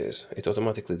 here it is. It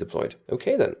automatically deployed.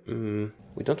 Okay then.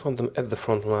 We don't want them at the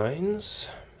front lines.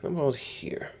 How about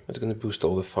here? That's going to boost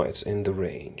all the fights in the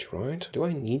range, right? Do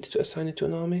I need to assign it to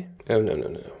an army? Oh,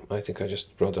 no. I think I just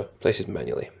rather place it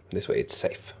manually. This way it's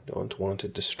safe. Don't want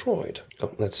it destroyed.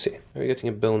 Oh, let's see. Are you getting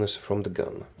a bonus from the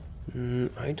gun?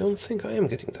 I don't think I am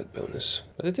getting that bonus.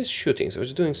 But it is shooting, so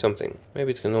it's doing something.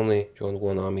 Maybe it can only join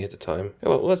one army at a time.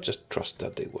 Oh, well, let's just trust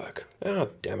that they work. Ah,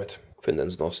 damn it.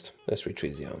 Finland's lost. Let's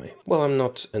retreat the army. Well, I'm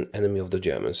not an enemy of the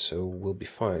Germans, so we'll be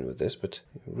fine with this, but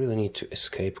we really need to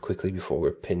escape quickly before we're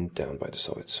pinned down by the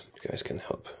Soviets. You guys can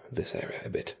help this area a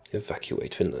bit.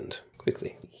 Evacuate Finland.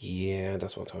 Quickly. Yeah,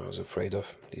 that's what I was afraid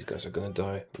of. These guys are gonna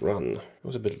die. Run. I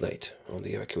was a bit late on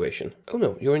the evacuation. Oh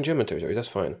no, you're in German territory, that's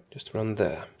fine. Just run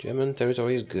there. German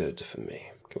territory is good for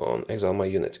me. Come on, exile my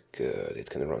unit. Good, it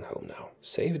can run home now.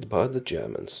 Saved by the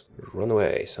Germans. Run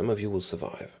away, some of you will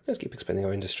survive. Let's keep expanding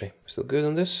our industry. Still good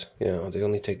on this? Yeah, they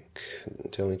only took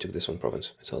this one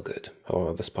province. It's all good. How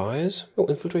are the spies? Oh,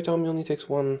 infiltrate army only takes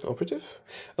 1 operative?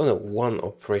 Oh no, 1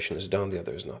 operation is down, the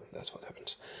other is not. That's what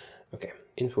happens. Okay,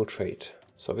 infiltrate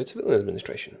Soviet civilian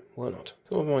administration. Why not?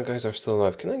 Some of my guys are still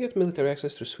alive. Can I get military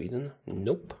access to Sweden?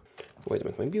 Nope. Wait a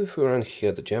minute, maybe if we run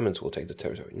here, the Germans will take the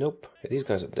territory. Nope. Yeah, these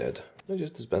guys are dead. I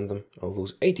just disband them. I'll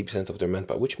lose 80% of their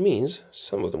manpower, which means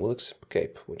some of them will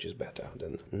escape, which is better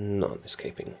than none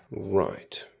escaping.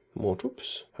 Right. More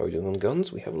troops. How are we doing on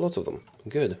guns? We have lots of them.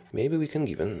 Good. Maybe we can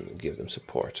give them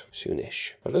support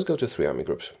soonish. But let's go to 3 army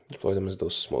groups. Deploy them as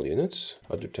those small units.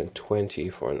 I'll do 20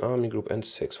 for an army group and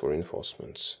 6 for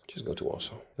reinforcements. Just go to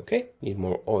Warsaw. Okay. Need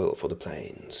more oil for the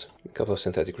planes. A couple of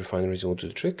synthetic refineries will do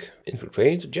the trick.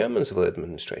 Infiltrate German civil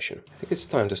administration. I think it's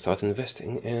time to start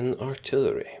investing in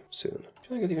artillery soon.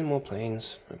 Should I get even more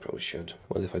planes? I probably should.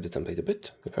 Modify the template a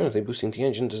bit. Apparently boosting the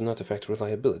engine does not affect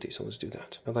reliability, so let's do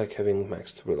that. I like having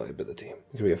maxed reliability.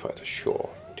 Guerrilla fighter, sure.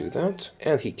 Do that.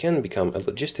 And he can become a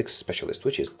logistics specialist,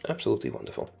 which is absolutely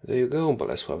wonderful. There you go,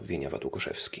 Bolesław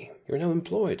Wieniawa-Długoszewski. You're now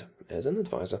employed as an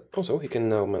advisor. Also, he can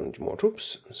now manage more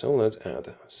troops, so let's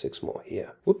add 6 more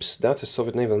here. Whoops, that is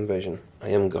Soviet naval invasion. I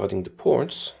am guarding the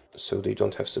ports, so they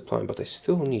don't have supply, but I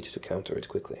still need to counter it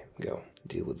quickly. Go.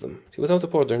 Deal with them. See, without the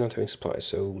port, they're not having supplies,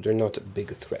 so they're not a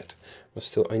big threat. But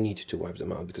still, I need to wipe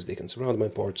them out, because they can surround my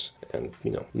ports and,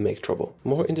 make trouble.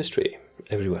 More industry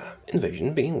everywhere.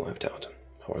 Invasion being wiped out.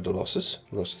 How are the losses?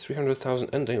 We lost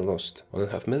 300,000 and they lost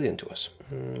 1.5 million to us.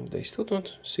 They still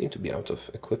don't seem to be out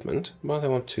of equipment, but I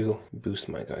want to boost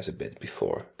my guys a bit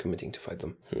before committing to fight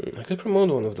them. I could promote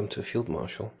one of them to a field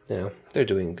marshal. Yeah, they're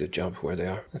doing a good job where they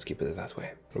are. Let's keep it that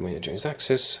way. Romania joins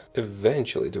Axis.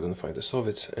 Eventually they're going to fight the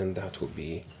Soviets, and that will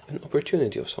be an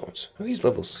opportunity of sorts. Oh, he's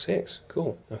level 6.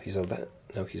 Cool. Now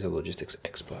he's a logistics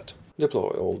expert. Deploy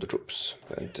all the troops.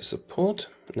 And to support,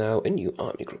 now a new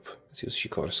army group. Let's use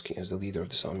Sikorsky as the leader of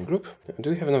this army group. Do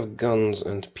we have enough guns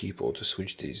and people to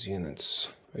switch these units?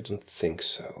 I don't think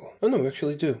so. Oh no, we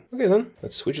actually do. Okay then,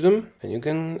 let's switch them, and you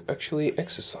can actually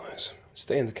exercise.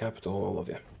 Stay in the capital, all of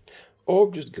you.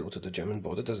 Or just go to the German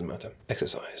border, doesn't matter.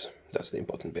 Exercise. That's the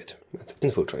important bit. Let's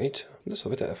infiltrate the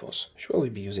Soviet Air Force. Should we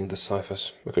be using the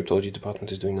ciphers? The cryptology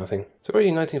department is doing nothing. It's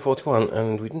already 1941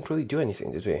 and we didn't really do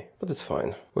anything, did we? But it's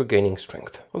fine. We're gaining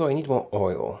strength. Although I need more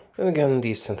oil. And again,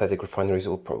 these synthetic refineries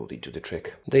will probably do the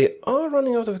trick. They are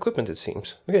running out of equipment, it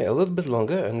seems. Okay, a little bit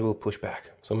longer and we'll push back.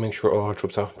 So make sure all our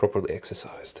troops are properly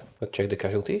exercised. Let's check the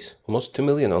casualties. Almost 2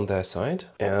 million on their side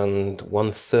and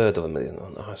 1/3 of a million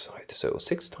on our side. So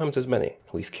 6 times as many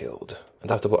we've killed.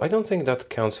 Adaptable. I don't think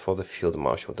that counts for the field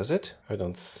marshal, does it? I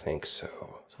don't think so.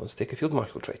 So let's take a field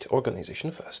marshal trait. Organization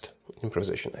first.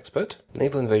 Improvisation expert.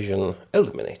 Naval invasion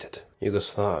eliminated.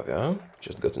 Yugoslavia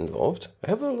just got involved. I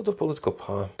have a lot of political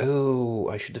power. Oh,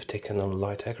 I should have taken a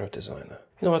light aircraft designer.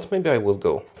 You know what, maybe I will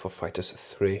go for Fighters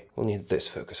 3. We'll need this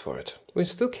focus for it. We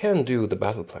still can do the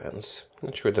battle plans.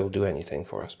 Not sure they'll do anything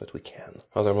for us, but we can.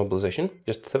 How's our mobilization?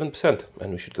 Just 7%,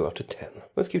 and we should go up to 10.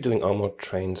 Let's keep doing armored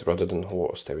trains rather than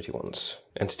war austerity ones.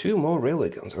 And 2 more railway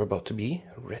guns are about to be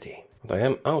ready. But I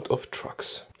am out of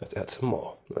trucks. Let's add some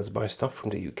more. Let's buy stuff from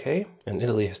the UK, and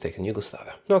Italy has taken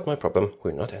Yugoslavia. Not my problem,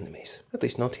 we're not enemies. At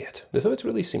least not yet. The Soviets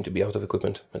really seem to be out of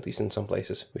equipment, at least in some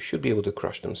places. We should be able to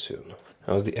crush them soon.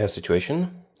 How's the air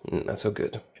situation? Not so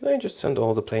good. Should I just send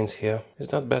all the planes here? Is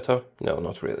that better? No,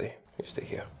 not really. You stay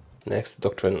here. Next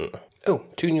doctrine. Oh,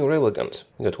 2 new railway guns.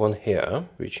 We got one here,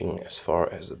 reaching as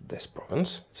far as this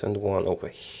province. Send one over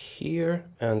here,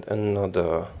 and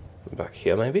another back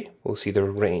here maybe? We'll see the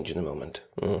range in a moment.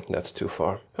 That's too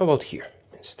far. How about here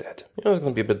instead? Yeah, it's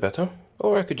gonna be a bit better.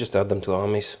 Or I could just add them to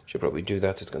armies. Should probably do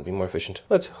that, it's gonna be more efficient.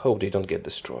 Let's hope they don't get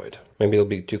destroyed. Maybe they'll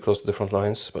be too close to the front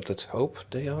lines, but let's hope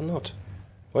they are not.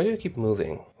 Why do I keep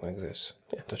moving like this?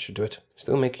 Yeah, that should do it.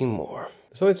 Still making more.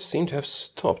 The Soviets seem to have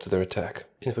stopped their attack.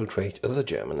 Infiltrate the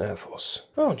German Air Force.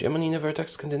 Oh, Germany never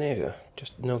attacked Scandinavia.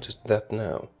 Just noticed that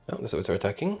now. Oh, the Soviets are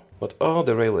attacking. What are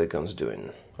the railway guns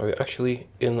doing? Are we actually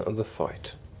in the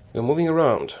fight? We're moving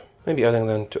around. Maybe adding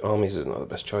them to armies is not the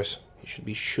best choice. You should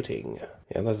be shooting.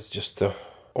 Yeah, let's just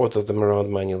order them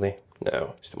around manually.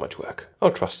 No, it's too much work. I'll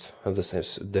trust this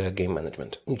is the game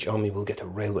management. Each army will get a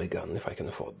railway gun if I can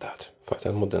afford that.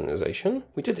 Fighter modernization.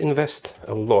 We did invest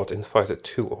a lot in Fighter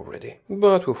 2 already,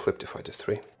 but we'll flip to Fighter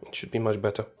 3. It should be much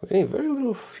better. We're getting very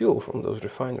little fuel from those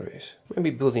refineries. Maybe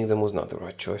building them was not the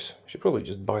right choice. Should probably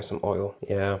just buy some oil.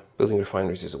 Yeah, building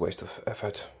refineries is a waste of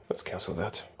effort. Let's cancel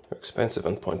that. They're expensive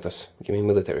and pointless. Give me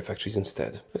military factories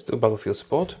instead. Let's do battlefield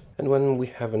support, and when we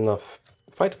have enough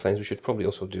fighter planes, we should probably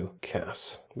also do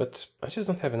CAS. But I just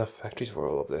don't have enough factories for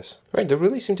all of this. Right, they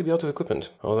really seem to be out of equipment.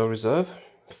 Auto reserve?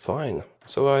 Fine.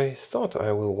 So I thought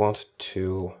I will want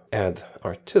to add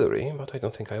artillery, but I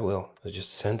don't think I will. Let's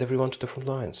just send everyone to the front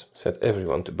lines. Set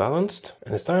everyone to balanced,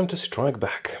 and it's time to strike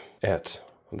back at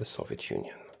the Soviet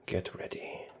Union. Get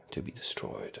ready to be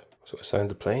destroyed. So assign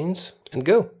the planes and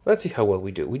go. Let's see how well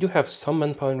we do. We do have some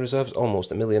manpower in reserves, almost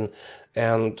 1 million,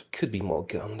 and could be more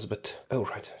guns, but... Oh,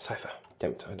 right, Cypher.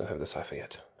 Damn it, I don't have the Cypher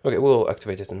yet. Okay, we'll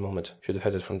activate it in a moment. Should have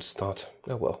had it from the start.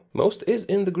 Oh well. Most is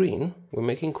in the green. We're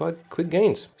making quite quick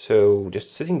gains. So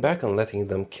just sitting back and letting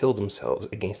them kill themselves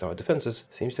against our defenses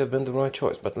seems to have been the right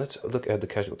choice. But let's look at the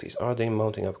casualties. Are they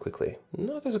mounting up quickly?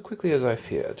 Not as quickly as I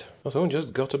feared. Also,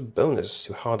 just got a bonus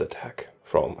to hard attack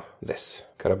from this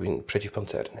Karabin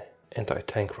Przeciwpancerny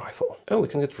anti-tank rifle. Oh, we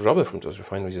can get rubber from those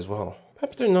refineries as well.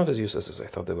 Perhaps they're not as useless as I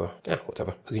thought they were.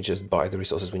 Whatever. We can just buy the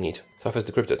resources we need. Surface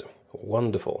decrypted.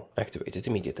 Wonderful. Activated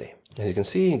immediately. As you can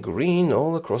see, green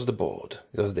all across the board.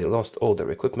 Because they lost all their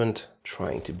equipment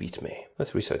trying to beat me.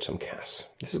 Let's research some CAS.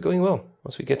 This is going well.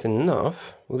 Once we get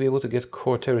enough, we'll be able to get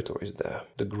core territories there.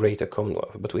 The Greater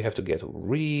Commonwealth. But we have to get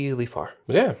really far.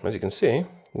 But yeah, as you can see,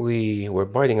 we were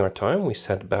biding our time. We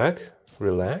sat back,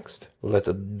 relaxed, let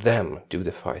them do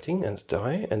the fighting and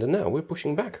die. And now we're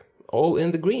pushing back. All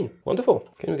in the green. Wonderful.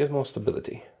 Can we get more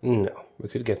stability? No. We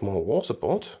could get more war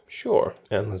support. Sure.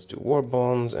 And let's do war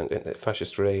bonds and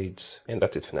fascist raids. And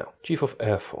that's it for now. Chief of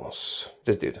Air Force.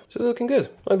 This dude. This is looking good.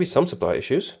 Might be some supply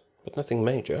issues, but nothing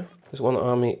major. This one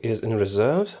army is in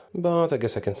reserve, but I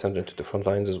guess I can send them to the front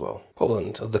lines as well.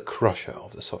 Poland, the crusher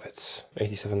of the Soviets.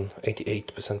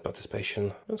 88%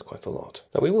 participation. That's quite a lot.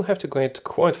 Now we will have to get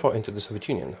quite far into the Soviet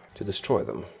Union to destroy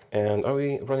them. And are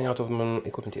we running out of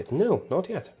equipment yet? No, not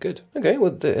yet. Good. Okay,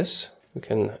 with this, we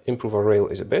can improve our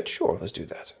railways a bit. Sure, let's do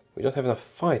that. We don't have enough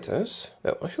fighters.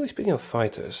 Well, actually, speaking of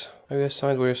fighters, are you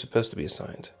assigned where you're supposed to be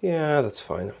assigned? Yeah, that's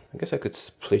fine. I guess I could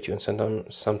split you and send on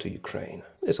some to Ukraine.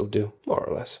 This'll do, more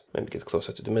or less. Maybe get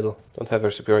closer to the middle. Don't have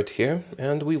our superiority here,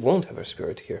 and we won't have our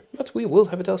superiority here. But we will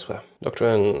have it elsewhere.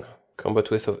 Doctrine.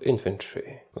 Combat width of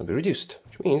infantry will be reduced,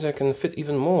 which means I can fit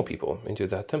even more people into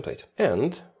that template.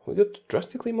 And we got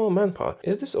drastically more manpower.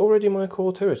 Is this already my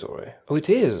core territory? Oh, it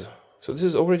is! So this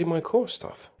is already my core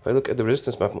stuff. If I look at the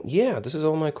resistance map, yeah, this is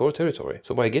all my core territory.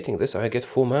 So by getting this, I get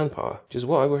full manpower, which is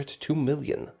why we're at 2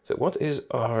 million. So what is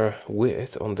our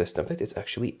width on this template? It's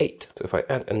actually 8. So if I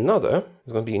add another,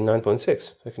 it's going to be 9.6.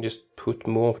 So I can just put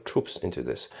more troops into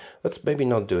this. Let's maybe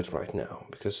not do it right now,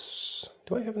 because...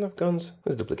 do I have enough guns?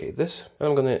 Let's duplicate this.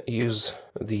 I'm going to use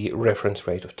the reference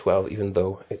rate of 12, even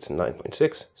though it's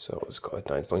 9.6. So let's call it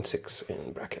 9.6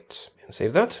 in brackets. And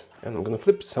save that. And I'm going to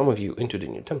flip some of you into the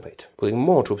new template, putting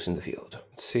more troops in the field.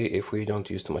 Let's see if we don't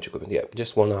use too much equipment. Yeah,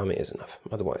 just one army is enough.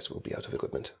 Otherwise, we'll be out of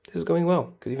equipment. This is going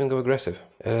well. Could even go aggressive.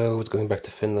 Oh, it's going back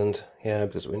to Finland. Yeah,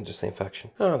 because we're in the same faction.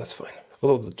 Ah, that's fine.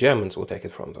 Although the Germans will take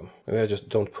it from them. Maybe I just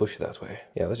don't push that way.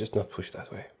 Yeah, let's just not push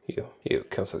that way. You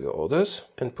cancel your orders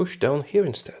and push down here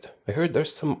instead. I heard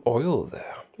there's some oil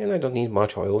there. And I don't need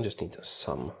much oil, just need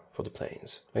some for the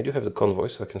planes. I do have the convoy,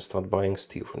 so I can start buying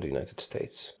steel from the United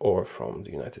States or from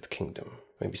the United Kingdom.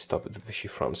 Maybe stop at the Vichy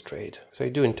France trade, because I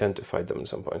do intend to fight them at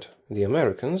some point. The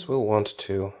Americans will want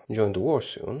to join the war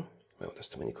soon. Well, there's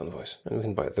too many convoys. And we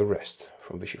can buy the rest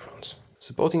from Vichy France.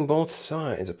 Supporting both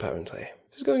sides, apparently.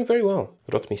 This is going very well.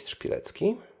 Rotmistrz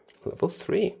Pilecki, level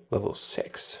 3. Level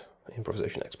 6,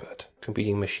 improvisation expert.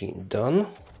 Competing machine done.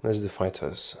 There's the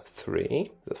fighters 3.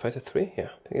 The fighter 3? Yeah.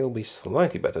 I think it'll be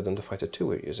slightly better than the fighter 2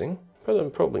 we're using.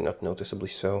 But probably not noticeably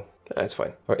so. It's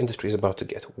fine. Our industry is about to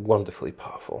get wonderfully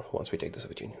powerful once we take the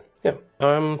Soviet Union. Yeah,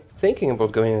 I'm thinking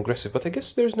about going aggressive, but I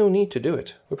guess there's no need to do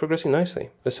it. We're progressing nicely.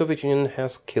 The Soviet Union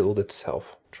has killed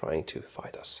itself trying to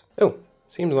fight us. Oh,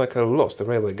 seems like I lost the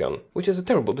railway gun, which is a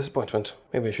terrible disappointment.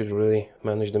 Maybe I should really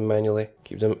manage them manually,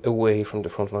 keep them away from the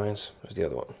front lines. There's the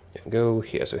other one. Yeah, go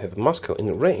here, so we have Moscow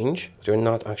in range, but you're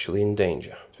not actually in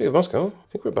danger. Speaking of Moscow,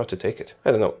 I think we're about to take it.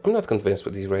 I don't know, I'm not convinced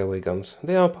with these railway guns.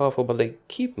 They are powerful, but they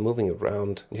keep moving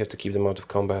around. You have to keep them out of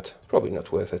combat. Probably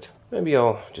not worth it. Maybe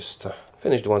I'll just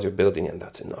finish the ones you're building and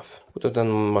that's enough. Would have done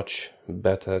much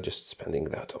better just spending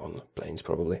that on planes,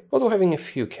 probably. Although having a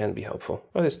few can be helpful.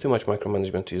 But it's too much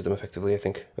micromanagement to use them effectively, I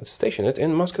think. Let's station it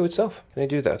in Moscow itself. Can I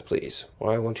do that, please?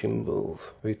 Why won't you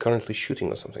move? Are you currently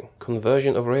shooting or something?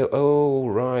 Conversion of rail... Oh,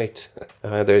 right.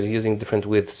 They're using different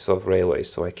widths of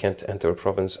railways, so I can't enter a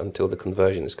province until the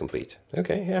conversion is complete.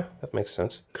 Okay, yeah, that makes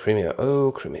sense. Crimea.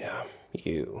 Oh, Crimea.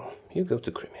 You go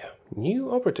to Crimea.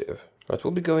 New operative. Right,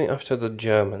 we'll be going after the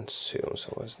Germans soon,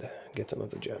 so let's get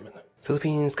another German.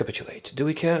 Philippines capitulate. Do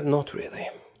we care? Not really.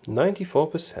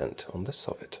 94% on the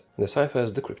Soviet. The cipher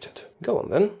is decrypted. Go on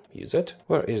then, use it.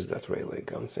 Where is that railway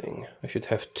gun thing? I should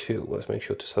have 2. Let's make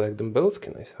sure to select them both.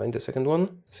 Can I find the second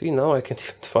one? See, now I can't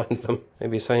even find them.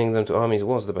 Maybe assigning them to armies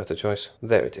was the better choice.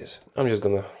 There it is. I'm just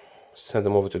gonna send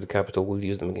them over to the capital. We'll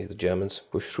use them against the Germans.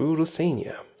 Push through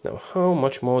Lithuania. Now, how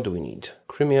much more do we need?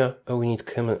 Crimea. Oh, we need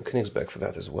Königsberg for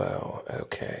that as well.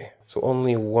 Okay. So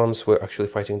only once we're actually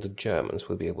fighting the Germans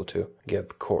we'll be able to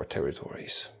get core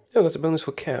territories. Oh, that's a bonus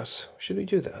for CAS. Should we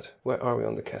do that? Where are we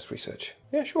on the CAS research?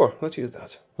 Yeah, sure, let's use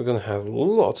that. We're gonna have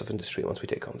lots of industry once we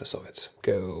take on the Soviets.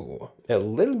 Go a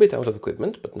little bit out of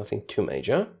equipment, but nothing too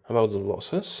major. How about the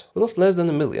losses? We lost less than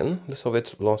 1 million. The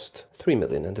Soviets lost 3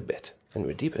 million and a bit. And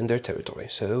we're deep in their territory,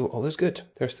 so all is good.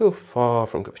 They're still far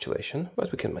from capitulation,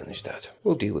 but we can manage that.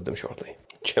 We'll deal with them shortly.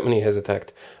 Germany has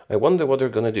attacked. I wonder what they're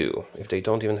gonna do if they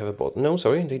don't even have a border. No,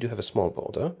 sorry, they do have a small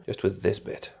border, just with this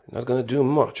bit. Not gonna do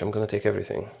much, I'm gonna take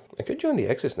everything. I could join the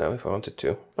Axis now if I wanted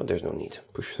to, but there's no need.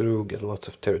 Push through, get lots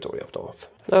of territory up north.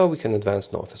 Now we can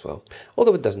advance north as well,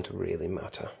 although it doesn't really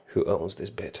matter who owns this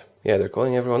bit. Yeah, they're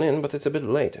calling everyone in, but it's a bit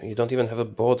late. You don't even have a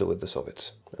border with the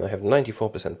Soviets. And I have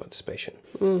 94% participation.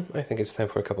 I think it's time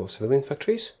for a couple of civilian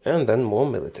factories, and then more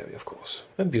military, of course.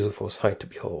 A beautiful sight to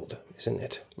behold, isn't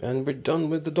it? And we're done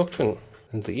with the doctrine.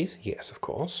 And these? Yes, of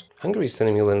course. Hungary is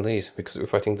sending me Lend-Lease because we're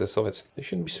fighting the Soviets. They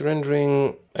should be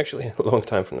surrendering, actually, a long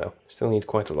time from now. Still need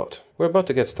quite a lot. We're about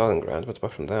to get Stalingrad, but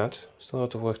apart from that, still a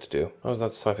lot of work to do. How's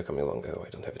that cipher coming along? Oh, I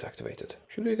don't have it activated.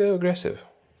 Should we go aggressive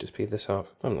to speed this up?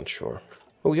 I'm not sure.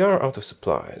 Well, we are out of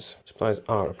supplies. Supplies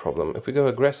are a problem. If we go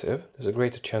aggressive, there's a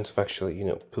greater chance of actually,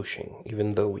 pushing,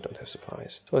 even though we don't have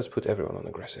supplies. So let's put everyone on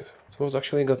aggressive. Someone's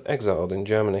actually got exiled in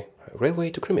Germany. Railway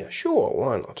to Crimea. Sure,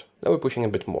 why not? Now we're pushing a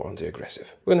bit more on the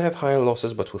aggressive. We're gonna have higher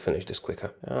losses, but we'll finish this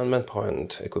quicker. And manpower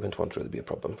and equipment won't really be a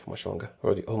problem for much longer. We're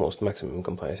already almost maximum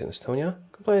compliance in Estonia.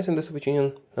 Compliance in the Soviet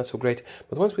Union, not so great.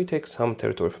 But once we take some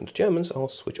territory from the Germans, I'll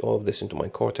switch all of this into my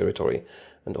core territory,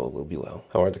 and all will be well.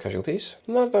 How are the casualties?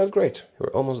 Not that great.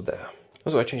 We're almost there.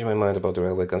 Also, I changed my mind about the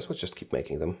railway guns. Let's just keep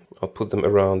making them. I'll put them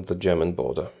around the German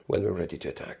border when we're ready to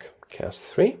attack. Cast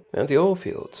 3. And the oil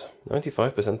fields.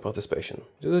 95% participation.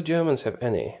 Do the Germans have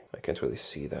any? I can't really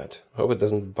see that. I hope it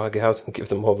doesn't bug out and give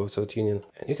them all the Soviet Union.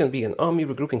 And you can be an army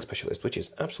regrouping specialist, which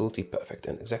is absolutely perfect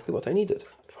and exactly what I needed.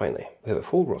 Finally, we have a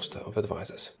full roster of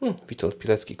advisors. Witold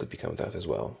Pilecki could become that as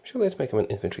well. Sure, let's make him an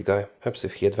infantry guy. Perhaps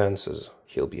if he advances,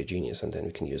 he'll be a genius and then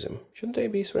we can use him. Shouldn't they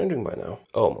be surrendering by now?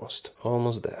 Almost.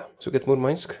 Almost there. So get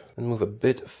Murmansk and move a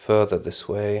bit further this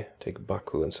way. Take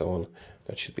Baku and so on.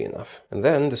 That should be enough. And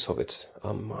then the Soviets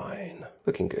are mine.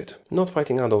 Looking good. Not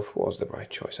fighting Adolf was the right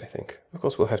choice, I think. Of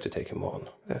course, we'll have to take him on.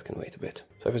 That can wait a bit.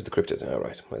 Cipher's decrypted.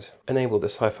 Alright, let's enable the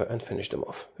cipher and finish them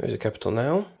off. There's the capital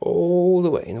now. All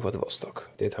the way in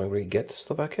Vladivostok. Did Hungary get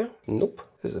Slovakia? Nope.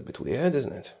 This is a bit weird,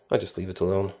 isn't it? I just leave it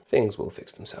alone. Things will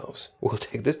fix themselves. We'll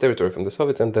take this territory from the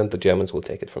Soviets and then the Germans will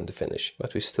take it from the Finnish.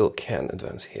 But we still can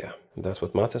advance here. That's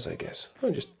what matters, I guess.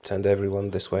 I'll just send everyone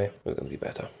this way. It's gonna be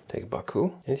better. Take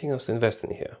Baku. Anything else to invest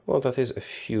in here? Well, that is a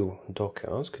few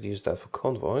dockyards. Could use that for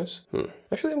convoys.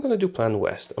 Actually, I'm gonna do Plan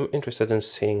West. I'm interested in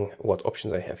seeing what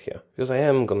options I have here. Because I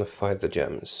am gonna fight the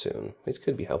Germans soon. It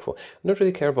could be helpful. I don't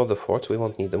really care about the forts. We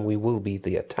won't need them. We will be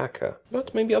the attacker.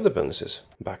 But maybe other bonuses.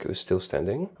 Baku is still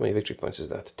standing. How many victory points is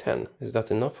that? 10. Is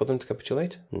that enough for them to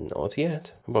capitulate? Not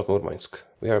yet. About Murmansk.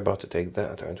 We are about to take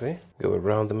that, aren't we? Go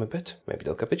around them a bit. Maybe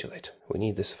they'll capitulate. We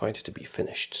need this fight to be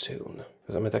finished soon.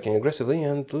 Because I'm attacking aggressively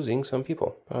and losing some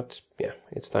people. But yeah,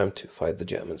 it's time to fight the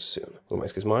Germans soon.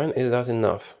 Murmansk is mine. Is that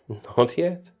enough? Not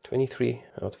yet. 23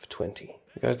 out of 20.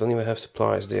 You guys don't even have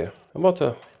supplies there. How about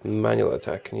a manual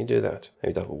attack? Can you do that?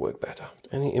 Maybe that will work better.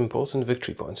 Any important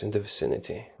victory points in the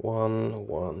vicinity? 1,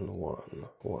 1, 1,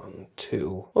 1,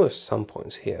 2. Well, there's some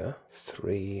points here.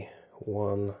 3,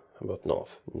 1. How about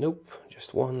north? Nope,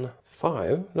 just 1.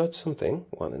 5, that's something.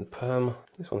 1 in Perm.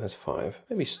 This one has 5.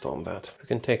 Maybe storm that. If we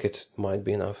can take it, might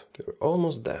be enough. We're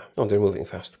almost there. Oh, they're moving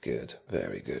fast. Good.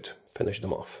 Very good. Finish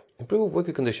them off. Improve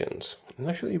worker conditions. And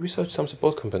actually research some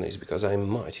support companies because I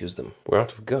might use them. We're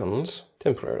out of guns.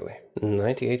 Temporarily.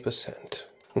 98%.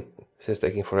 This is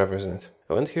taking forever, isn't it?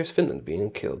 Oh, and here's Finland being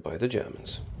killed by the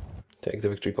Germans. Take the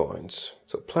victory points.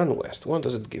 So, Plan West, what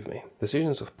does it give me?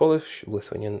 Decisions of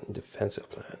Polish-Lithuanian defensive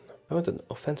plan. I want an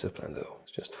offensive plan, though.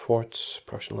 It's just forts,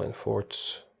 Prussian line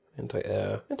forts,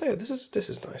 anti-air. Anti-air, this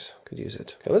is nice. Could use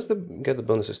it. Okay, let's get the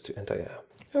bonuses to anti-air.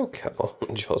 Oh, come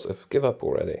on, Joseph, give up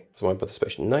already. So my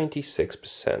participation,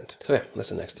 96%. So yeah,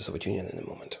 let's annex the Soviet Union in a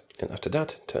moment. And after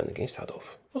that, turn against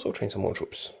Adolf. Also train some more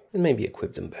troops. And maybe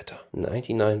equip them better.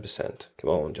 99%. Come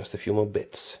on, just a few more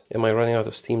bits. Am I running out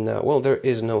of steam now? Well, there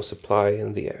is no supply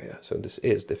in the area, so this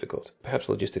is difficult. Perhaps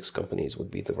logistics companies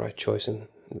would be the right choice in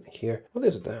here. What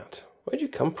is that? Where'd you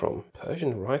come from?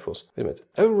 Persian rifles. Wait a minute.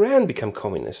 Iran become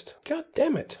communist. God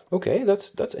damn it. Okay,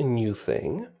 that's a new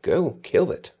thing. Go, kill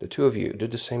it. The two of you do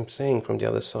the same thing from the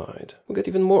other side. We'll get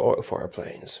even more oil for our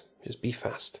planes. Just be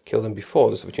fast. Kill them before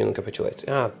the Soviet Union capitulates.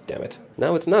 Ah, damn it.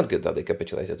 Now it's not good that they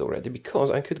capitulated already, because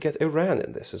I could get Iran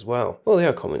in this as well. Well, they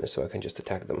are communists, so I can just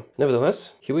attack them.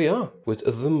 Nevertheless, here we are, with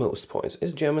the most points.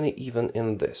 Is Germany even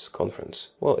in this conference?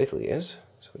 Well, Italy is.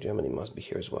 So Germany must be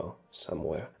here as well,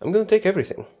 somewhere. I'm gonna take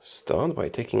everything. Start by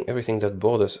taking everything that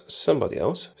borders somebody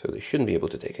else, so they shouldn't be able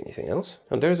to take anything else.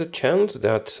 And there's a chance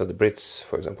that the Brits,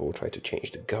 for example, will try to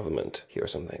change the government here or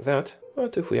something like that.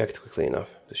 But if we act quickly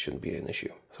enough, this shouldn't be an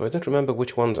issue. So I don't remember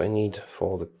which ones I need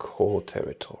for the core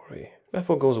territory. If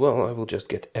all goes well, I will just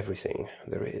get everything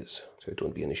there is, so it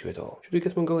won't be an issue at all. Should we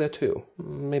get Mongolia too?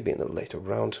 Maybe in a later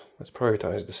round. Let's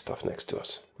prioritize the stuff next to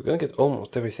us. We're gonna get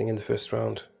almost everything in the first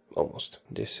round. Almost.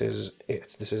 This is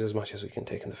it. This is as much as we can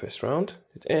take in the first round.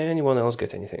 Did anyone else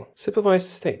get anything? Supervised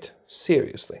state.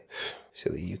 Seriously.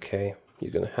 Silly UK.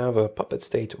 You're gonna have a puppet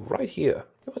state right here.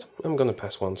 You know what? I'm gonna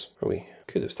pass once. Or we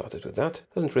could have started with that.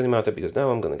 Doesn't really matter because now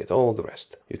I'm gonna get all the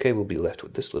rest. UK will be left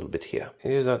with this little bit here.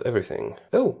 Is that everything?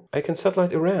 Oh, I can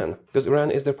satellite Iran because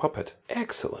Iran is their puppet.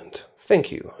 Excellent. Thank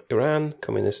you. Iran,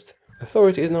 communist.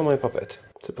 Authority is now my puppet.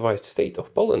 Supervised state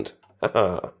of Poland.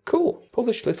 Haha, cool.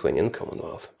 Polish-Lithuanian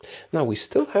Commonwealth. Now, we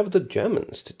still have the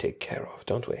Germans to take care of,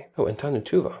 don't we? Oh, and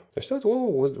Tanutuva. They're still at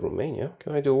war with Romania.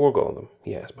 Can I do a war goal on them?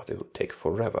 Yes, but it will take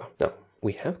forever. Now,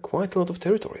 we have quite a lot of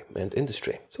territory and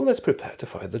industry. So let's prepare to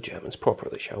fight the Germans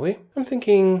properly, shall we? I'm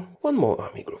thinking one more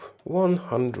army group.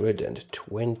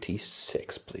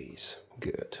 126, please.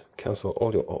 Good. Cancel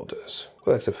all your orders.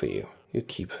 Well, except for you. You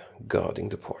keep guarding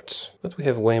the ports. But we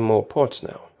have way more ports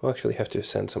now. We'll actually have to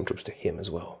send some troops to him as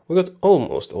well. We got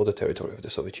almost all the territory of the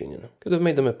Soviet Union. Could have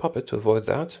made them a puppet to avoid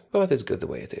that, but it's good the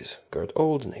way it is. Guard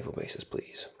all the naval bases,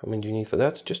 please. How many do you need for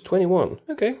that? Just 21.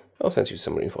 Okay, I'll send you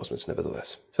some reinforcements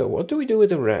nevertheless. So what do we do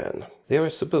with Iran? They are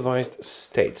a supervised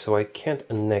state, so I can't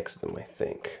annex them, I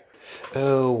think.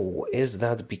 Oh, is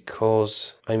that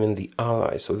because I'm in the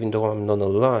Allies? So even though I'm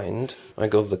non-aligned, I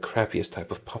got the crappiest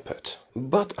type of puppet.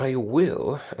 But I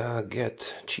will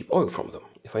get cheap oil from them.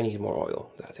 If I need more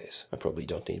oil, that is. I probably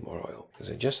don't need more oil, because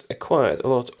I just acquired a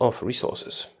lot of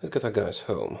resources. Let's get our guys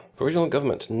home. Provisional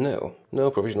government? No.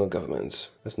 No provisional governments.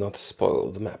 Let's not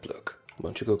spoil the map look. Why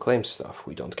don't you go claim stuff?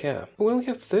 We don't care. We only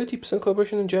have 30%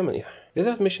 collaboration in Germany. Did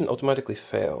that mission automatically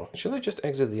fail? Should I just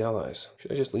exit the Allies?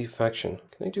 Should I just leave faction?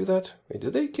 Can I do that? Wait,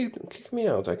 did they kick me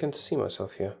out? I can't see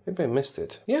myself here. Maybe I missed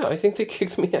it. Yeah, I think they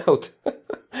kicked me out.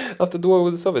 After the war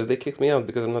with the Soviets, they kicked me out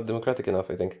because I'm not democratic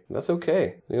enough, I think. That's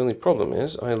okay. The only problem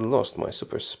is I lost my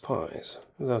super spies.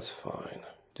 That's fine.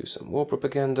 Do some war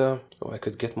propaganda. Oh, I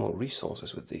could get more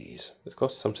resources with these. It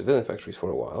costs some civilian factories for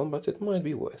a while, but it might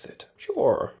be worth it.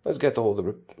 Sure, let's get all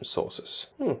the resources.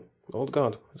 Old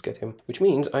God, let's get him. Which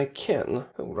means I can...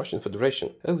 Oh, Russian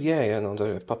Federation. Oh, yeah, no,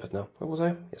 they're a puppet now. Where was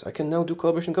I? Yes, I can now do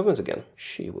collaboration governments again.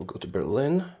 She will go to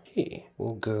Berlin. He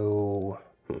will go...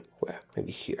 where?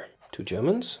 Maybe here. 2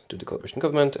 Germans, do the collaboration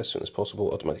government, as soon as possible,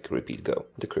 automatic repeat go.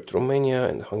 Decrypt Romania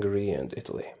and Hungary and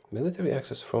Italy. Military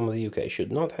access from the UK should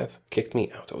not have kicked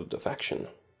me out of the faction.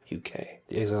 UK.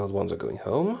 The exiled ones are going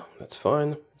home, that's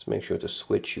fine. Let's make sure to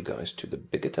switch you guys to the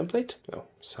bigger template. Oh,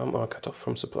 some are cut off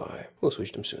from supply. We'll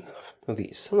switch them soon enough. Now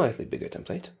the slightly bigger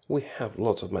template. We have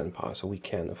lots of manpower, so we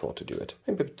can afford to do it.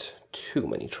 Maybe a bit too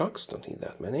many trucks, don't need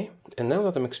that many. And now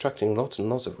that I'm extracting lots and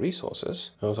lots of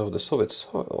resources out of the Soviet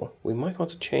soil, we might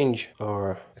want to change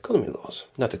our economy laws.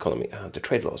 Not economy, the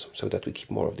trade laws, so that we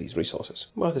keep more of these resources.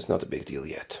 But it's not a big deal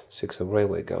yet. 6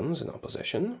 railway guns in our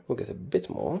possession. We'll get a bit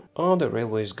more. Are the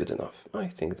railways good enough? I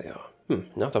think they are.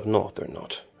 Not up north, they're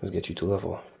not. Let's get you to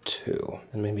level 2.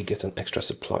 And maybe get an extra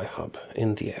supply hub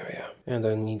in the area. And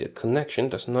I need a connection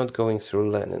that's not going through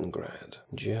Leningrad.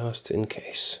 Just in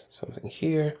case. Something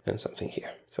here and something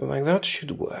here. So like that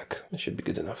should work. It should be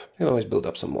good enough. I'll always build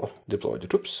up some more. Deploy the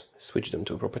troops. Switch them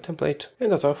to a proper template.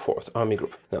 And that's our 4th army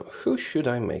group. Now, who should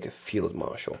I make a field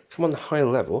marshal? Someone high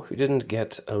level who didn't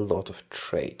get a lot of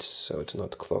traits, so it's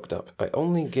not clogged up. I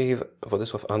only gave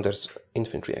Władysław Anders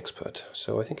infantry expert,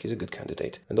 so I think he's a good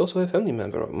candidate. And also a family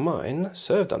member of mine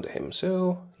served under him,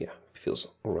 so yeah. Feels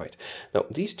alright. Now,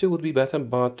 these 2 would be better,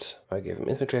 but I gave him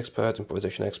infantry expert,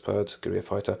 improvisation expert, guerrilla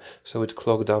fighter, so it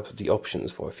clogged up the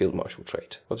options for a field marshal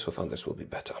trait. Władysław Anders will be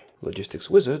better. Logistics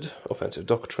wizard, offensive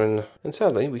doctrine, and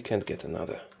sadly we can't get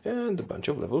another. And a bunch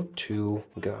of level 2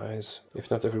 guys.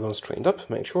 If not everyone's trained up,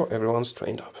 make sure everyone's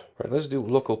trained up. Right, let's do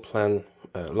local plan,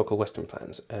 local western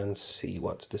plans, and see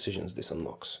what decisions this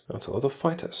unlocks. That's a lot of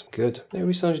fighters. Good. They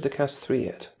researched the cast 3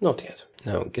 yet? Not yet.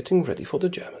 Now, getting ready for the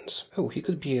Germans. Oh, he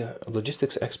could be a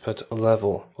logistics expert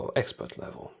level, or expert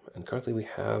level. And currently we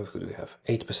have, who do we have?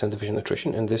 8% division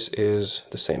attrition, and this is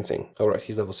the same thing. Alright,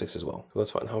 he's level 6 as well. So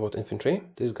that's fine. How about infantry?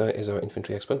 This guy is our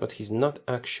infantry expert, but he's not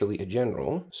actually a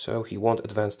general, so he won't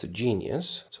advance to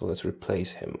genius. So let's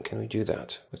replace him. Can we do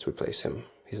that? Let's replace him.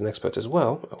 He's an expert as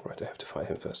well. Oh, right, I have to fire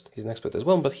him first. He's an expert as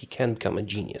well, but he can become a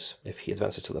genius if he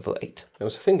advances to level 8. I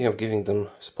was thinking of giving them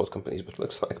support companies, but it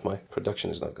looks like my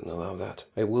production is not going to allow that.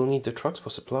 I will need the trucks for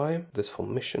supply, this for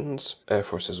missions, Air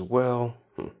Force as well.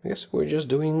 I guess we're just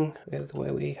doing it the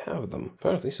way we have them.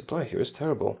 Apparently supply here is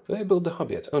terrible. Did I build the hub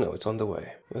yet? Oh no, it's on the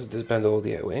way. Let's disband all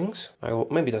the air wings.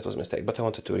 Maybe that was a mistake, but I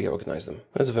wanted to reorganize them.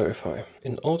 Let's verify.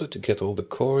 In order to get all the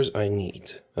cores I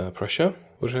need. Prussia,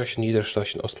 Burschleichen,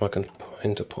 Niederschleichen, Ostmark and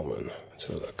Hinterpommern. Let's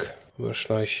have a look.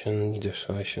 Burschleichen,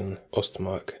 Niederschleichen,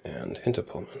 Ostmark, and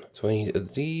Hinterpommern. So I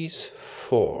need these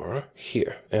 4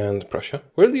 here. And Prussia.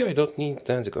 Really, I don't need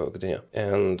Danzig or Gdynia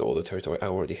and all the territory I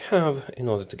already have in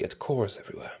order to get cores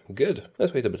everywhere. Good.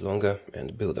 Let's wait a bit longer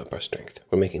and build up our strength.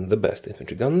 We're making the best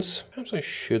infantry guns. Perhaps I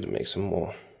should make some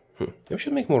more. I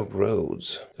should make more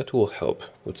roads. That will help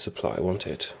with supply, won't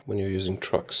it? When you're using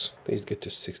trucks. Please get to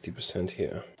 60%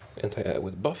 here. Anti-air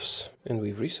with buffs. And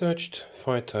we've researched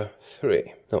Fighter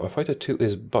 3. Now, our Fighter 2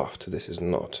 is buffed. This is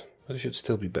not. But it should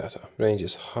still be better. Range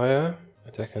is higher.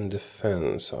 Attack and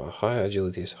defense are higher.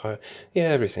 Agility is higher. Yeah,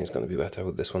 everything's going to be better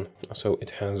with this one. So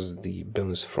it has the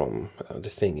bonus from the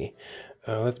thingy.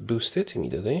 Let's boost it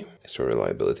immediately. Extra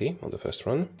reliability on the first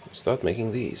run. Start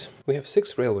making these. We have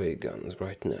 6 railway guns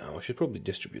right now. I should probably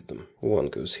distribute them. 1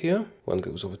 goes here. 1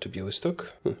 goes over to Białystok.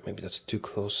 Maybe that's too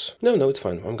close. No, it's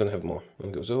fine. I'm gonna have more.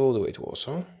 1 goes all the way to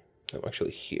Warsaw. No,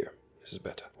 actually here. This is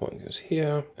better. 1 goes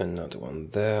here. Another one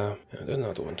there. And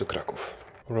another one to Kraków.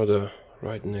 Rather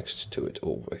right next to it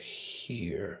over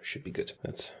here should be good.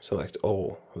 Let's select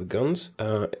all the guns.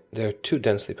 They're too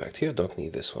densely packed here. Don't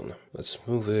need this one. Let's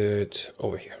move it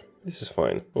over here. This is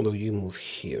fine, although you move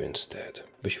here instead.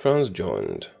 Vichy France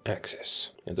joined Axis.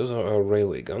 And those are our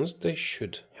railway guns. They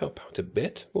should help out a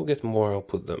bit. We'll get more, I'll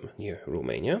put them near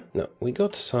Romania. Now, we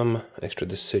got some extra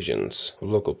decisions,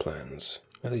 local plans.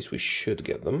 At least we should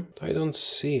get them. I don't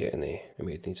see any.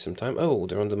 Maybe it needs some time. Oh,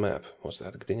 they're on the map. What's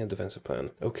that? Gdynia defensive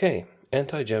plan. Okay.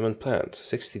 Anti-German plans.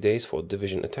 60 days for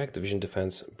division attack, division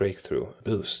defense, breakthrough.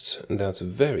 Boosts. That's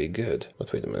very good.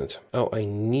 But wait a minute. Oh, I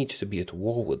need to be at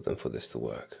war with them for this to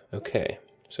work. Okay.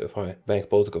 So if I bank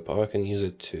political power, I can use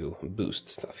it to boost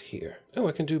stuff here. Oh,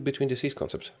 I can do between the seas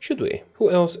concept. Should we? Who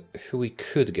else who we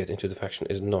could get into the faction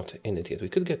is not in it yet? We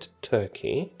could get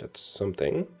Turkey. That's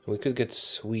something. We could get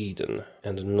Sweden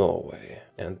and Norway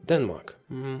and Denmark.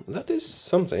 That is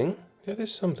something. That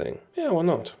is something. Yeah, why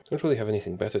not? Don't really have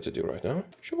anything better to do right now.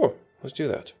 Sure. Let's do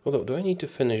that. Although, do I need to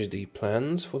finish the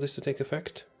plans for this to take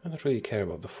effect? I don't really care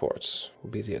about the forts.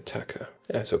 We'll be the attacker.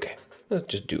 Yeah, it's okay. Let's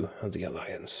just do the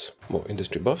alliance. More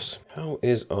industry buffs. How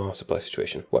is our supply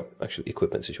situation? Well, actually,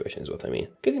 equipment situation is what I mean.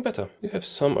 Getting better. You have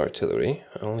some artillery.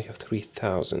 I only have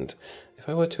 3,000. If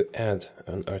I were to add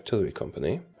an artillery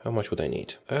company, how much would I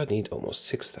need? I'd need almost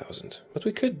 6,000. But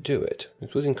we could do it.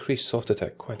 It would increase soft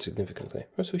attack quite significantly.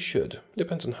 Perhaps we should.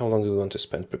 Depends on how long we want to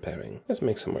spend preparing. Let's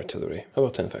make some artillery. How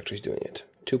about 10 factories doing it?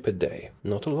 2 per day.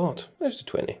 Not a lot. Let's do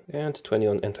 20. And 20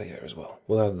 on anti-air as well.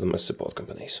 We'll add them as support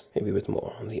companies. Maybe a bit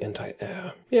more on the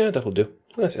anti-air. Yeah, that'll do.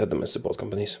 Let's add them as support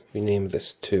companies. Rename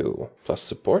this to plus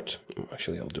support.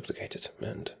 Actually, I'll duplicate it.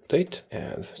 And date,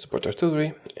 add support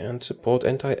artillery, and support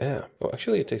anti-air. Oh,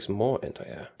 actually, it takes more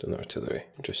anti-air than artillery.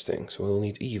 Interesting. So we'll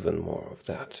need even more of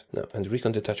that. Now, and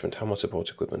recon detachment, how much support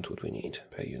equipment would we need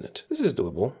per unit? This is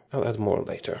doable. I'll add more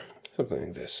later. Something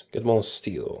like this. Get more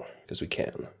steel, because we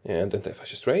can. And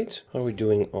anti-fascist raids. How are we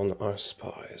doing on our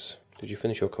spies? Did you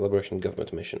finish your collaboration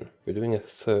government mission? We're doing a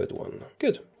 3rd one.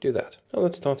 Good, do that. Now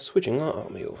let's start switching our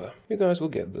army over. You guys will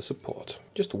get the support.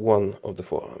 Just one of the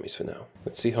 4 armies for now.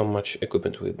 Let's see how much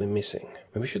equipment we'll be missing.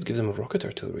 Maybe we should give them rocket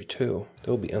artillery too.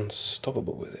 They'll be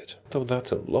unstoppable with it. Though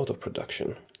that's a lot of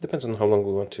production. Depends on how long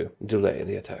we want to delay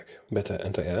the attack. Better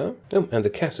anti-air. Oh, and the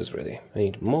CAS is ready. I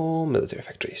need more military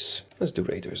factories. Let's do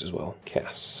raiders as well.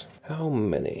 CAS. How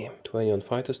many? 20 on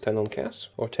fighters, 10 on CAS?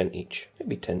 Or 10 each?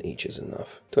 Maybe 10 each is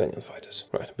enough. 20 on fighters.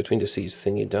 Right, between the seas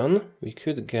thingy done. We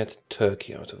could get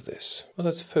Turkey out of this. Well,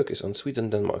 let's focus on Sweden,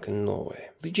 Denmark and Norway.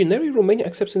 Legionary Romania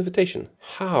accepts invitation.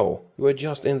 How? You are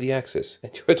just in the Axis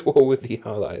and you're at war with the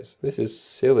Allies. This is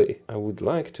silly. I would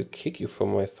like to kick you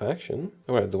from my faction.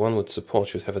 Alright, the one with support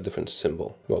should have a different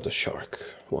symbol. Well, the shark.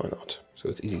 Why not? So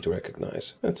it's easy to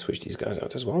recognize. Let's switch these guys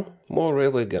out as well. More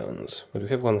railway guns. But we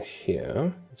have one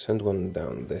here. Let's send one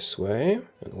down this way.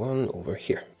 And one over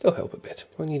here. They'll help a bit.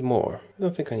 Do I need more? I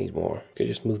don't think I need more. Okay,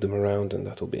 just move them around and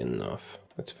that'll be enough.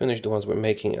 Let's finish the ones we're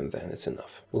making and then it's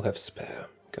enough. We'll have spare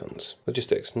guns.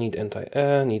 Logistics. Need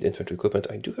anti-air, need infantry equipment.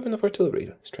 I do have enough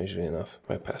artillery, strangely enough.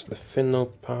 I passed the Finno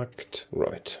Pact.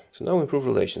 Right. So now improve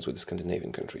relations with the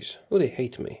Scandinavian countries. Oh, they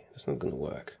hate me. That's not going to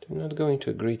work. They're not going to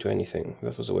agree to anything.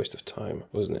 That was a waste of time,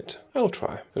 wasn't it? I'll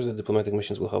try. Because the diplomatic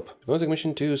missions will help. Diplomatic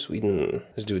mission to Sweden.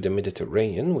 Let's do the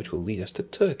Mediterranean, which will lead us to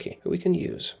Turkey, that we can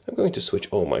use. I'm going to switch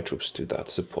all my troops to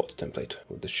that support template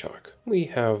with the shark. We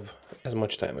have as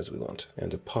much time as we want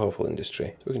and a powerful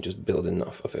industry, so we can just build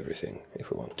enough of everything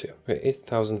if we want to. Okay,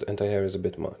 8,000 anti-air is a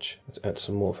bit much. Let's add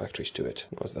some more factories to it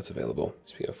once that's available.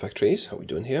 Speaking of factories, how are we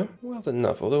doing here? Well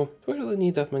enough, although do I really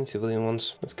need that many civilian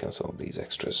ones? Let's cancel all these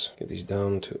extras. Get these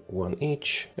down to 1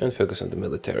 each and focus on the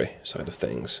military side of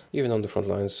things. Even on the front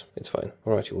lines, it's fine.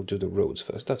 Alright, you will do the roads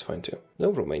first, that's fine too.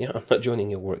 No, Romania, I'm not joining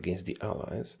your war against the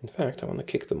Allies. In fact, I want to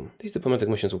kick them. These diplomatic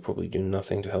missions will probably do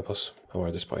nothing to help us. How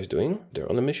are the spies doing? They're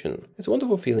on a mission. It's a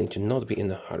wonderful feeling to not be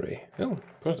in a hurry. Oh,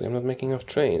 apparently I'm not making enough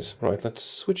trains. Right, let's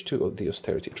switch to the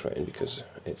austerity train because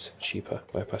it's cheaper.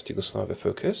 Bypass Yugoslavia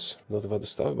focus. A lot of other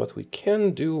stuff, but we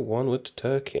can do one with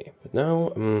Turkey. But now,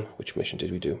 which mission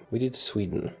did we do? We did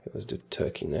Sweden. Okay, let's do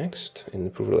Turkey next and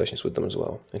improve relations with them as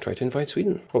well. And try to invite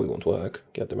Sweden. Probably won't work.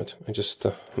 God damn it. I just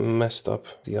messed up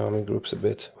the army groups a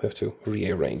bit. We have to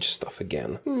rearrange stuff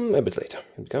again. A bit later.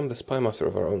 We become the spy master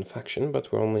of our own faction,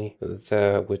 but we're only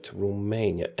there with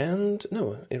Romania and,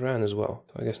 no, Iran as well.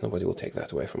 So I guess nobody will take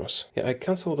that away from us. Yeah, I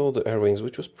cancelled all the air wings,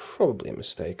 which was probably a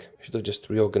mistake. I should have just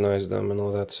reorganized them and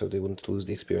all that so they wouldn't lose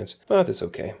the experience. But it's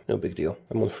okay. No big deal.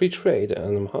 I'm on free trade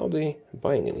and I'm hardly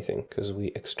buying anything because we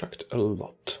extract a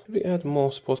lot. Should we add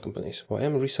more support companies? Well, I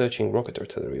am researching rocket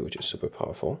artillery, which is super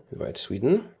powerful. Invite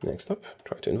Sweden. Next up,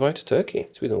 try to invite Turkey.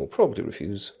 Sweden will probably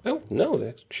refuse. Oh, no, they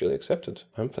actually accepted.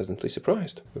 I'm pleasantly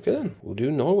surprised. Okay then, we'll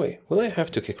do Norway. Will I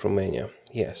have to kick Romania?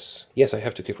 Yes. Yes, I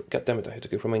have to kick... God damn it, I have to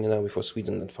kick Romania now before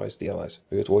Sweden advises the allies.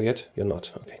 Are you at war yet? You're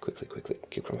not. Okay, quickly.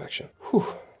 Kick from action. Whew.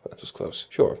 That was close.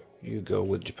 Sure, you go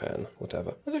with Japan,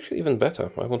 whatever. That's actually even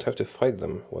better. I won't have to fight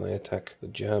them when I attack the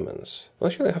Germans.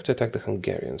 Well, actually, I have to attack the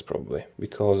Hungarians, probably,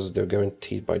 because they're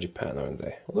guaranteed by Japan, aren't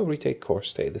they? Although retake core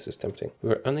state, this is tempting. We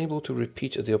were unable to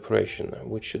repeat the operation,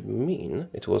 which should mean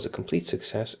it was a complete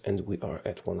success, and we are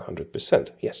at 100%.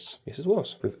 Yes, it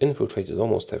was. We've infiltrated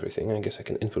almost everything. I guess I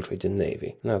can infiltrate the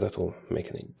navy. Now that will make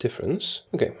any difference.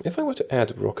 Okay, if I were to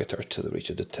add rocket artillery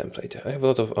to the template, I have a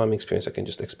lot of army experience. I can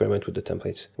just experiment with the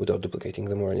templates without duplicating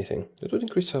them or anything. It would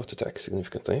increase self-attack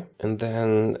significantly. And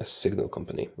then a signal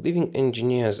company. Leaving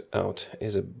engineers out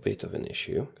is a bit of an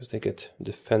issue, because they get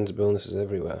defense bonuses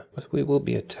everywhere. But we will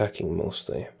be attacking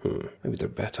mostly. Maybe they're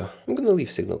better. I'm gonna leave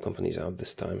signal companies out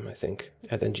this time, I think.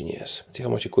 Add engineers. See how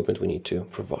much equipment we need to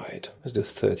provide. Let's do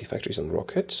 30 factories on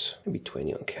rockets, maybe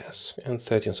 20 on CAS, and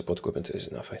 30 on support equipment is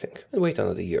enough, I think. And wait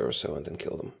another year or so and then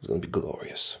kill them. It's gonna be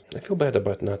glorious. I feel bad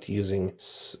about not using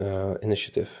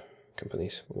initiative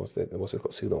companies. What's it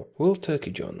called? Signal. Will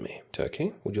Turkey join me?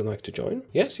 Turkey, would you like to join?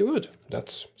 Yes, you would.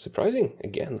 That's surprising.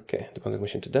 Again. Okay, diplomatic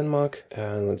mission to Denmark.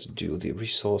 And let's do the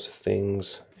resource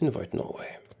things. Invite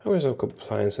Norway. How is our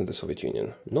compliance in the Soviet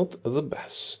Union? Not the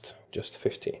best. Just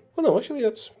 50. Well, no, actually,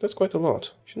 that's quite a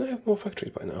lot. Shouldn't I have more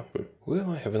factories by now? Will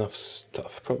I have enough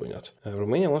stuff? Probably not.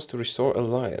 Romania wants to restore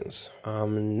alliance.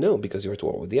 No, because you're at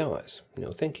war with the allies.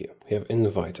 No, thank you. We have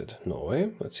invited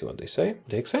Norway. Let's see what they say.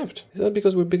 They accept. Is that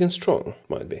because we're big and strong?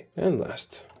 Might be. And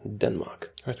last,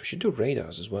 Denmark. Right, we should do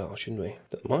radars as well, shouldn't we?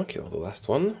 Denmark, you're the last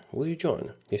one. Will you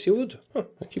join? Yes, you would. Huh,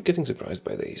 I keep getting surprised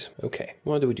by these. Okay,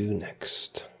 what do we do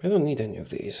next? I don't need any of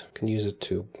these. Can use it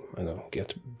to, I don't know,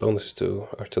 get bonuses to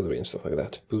artillery and stuff like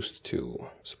that. Boost to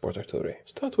support artillery.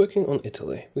 Start working on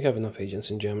Italy. We have enough agents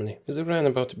in Germany. Is Iran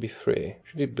about to be free?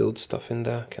 Should we build stuff in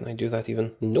there? Can I do that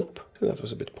even? Nope. So that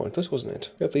was a bit pointless, wasn't it?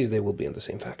 At least they will be in the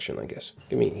same faction, I guess.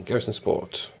 Give me garrison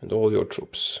support and all your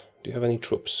troops. Do you have any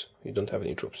troops? You don't have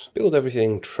any troops. Build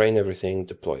everything, train everything,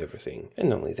 deploy everything,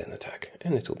 and only then attack.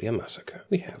 And it'll be a massacre.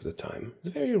 We have the time.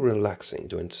 It's very relaxing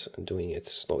doing it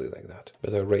slowly like that.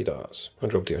 Better radars. I'll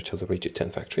drop the artillery to 10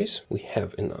 factories. We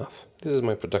have enough. This is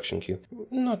my production queue.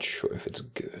 Not sure if it's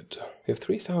good. We have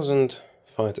 3,000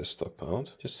 fighters stockpiled,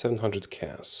 just 700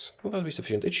 CAS. Well, that'll be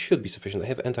sufficient. It should be sufficient. I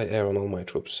have anti-air on all my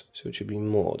troops, so it should be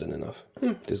more than enough.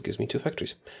 This gives me 2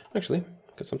 factories. Actually,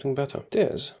 got something better.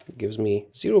 This gives me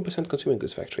 0% consumer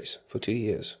goods factories for 2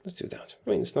 years. Let's do that. I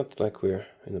mean, it's not like we're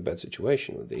in a bad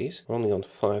situation with these. We're only on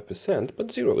 5%,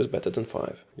 but 0 is better than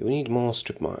 5. Do we need more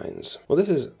strip mines? Well, this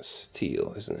is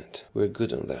steel, isn't it? We're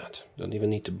good on that. Don't even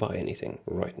need to buy anything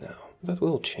right now. That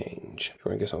will change.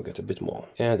 Sure, I guess I'll get a bit more.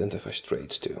 And anti-fascist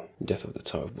trades too. Death of the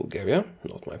Tsar of Bulgaria,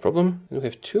 not my problem. And we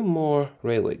have 2 more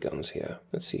railway guns here.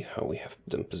 Let's see how we have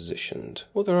them positioned.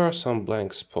 Well, there are some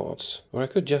blank spots. Or I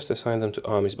could just assign them to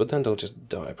armies, but then they'll just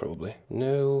die probably.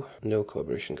 No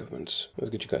collaboration governments. Let's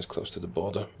get you guys close to the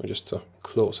border. Or just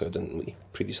closer than we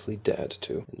previously dared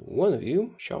to. And one of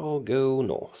you shall go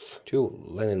north to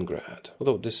Leningrad.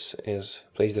 Although this is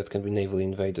a place that can be navally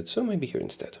invaded, so maybe here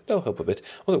instead. That'll help a bit.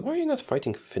 Although, why are you not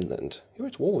fighting Finland? You're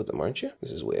at war with them, aren't you?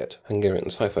 This is weird. Hungarian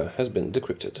cipher has been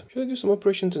decrypted. Should I do some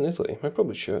operations in Italy? I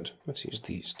probably should. Let's use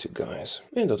these 2 guys.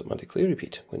 And automatically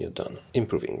repeat when you're done.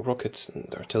 Improving rockets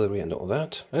and artillery and all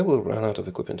that. I will run out of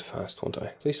equipment fast, won't I?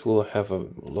 At least we'll have a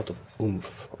lot of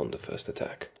oomph on the first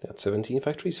attack. That 17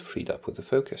 factories freed up with the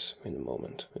focus in a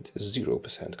moment. It is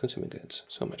 0% consumer goods.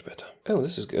 So much better. Oh,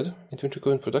 this is good. Infantry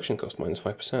current production cost minus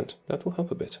 5%. That will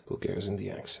help a bit. Bulgaria's in the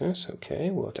Axis. Okay,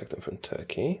 we'll attack them from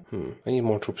Turkey. I need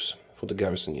more troops for the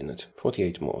garrison unit.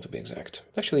 48 more to be exact.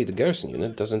 Actually, the garrison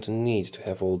unit doesn't need to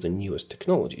have all the newest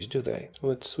technologies, do they? So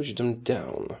let's switch them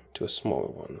down to a smaller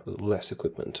one, with less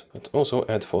equipment, but also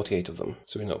add 48 of them.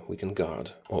 So we know we can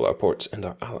guard all our ports and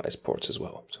our allies' ports as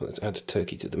well. So let's add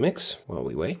Turkey to the mix while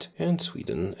we wait, and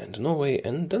Sweden and Norway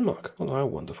and Denmark, all our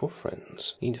wonderful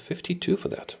friends. Need 52 for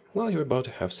that. Well, you're about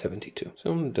to have 72,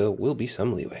 so there will be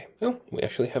some leeway. Oh, we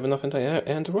actually have enough anti-air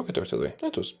and rocket artillery.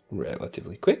 That was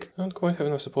relatively quick. Don't quite have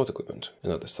enough support equipment.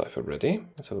 Another cipher ready.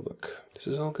 Let's have a look. This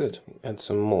is all good. Add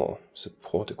some more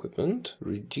support equipment.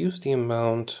 Reduce the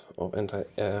amount of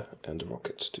anti-air and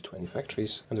rockets to 20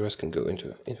 factories, and the rest can go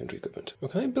into infantry equipment. Oh,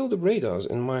 can I build the radars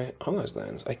in my allies'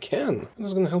 lands? I can.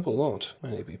 That's going to help a lot. I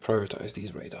need to prioritize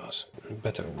these radars.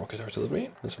 Better rocket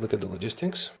artillery. Let's look at the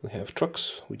logistics. We have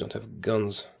trucks. We don't have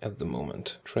guns at the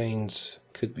moment. Trains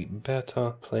could be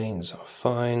better. Planes are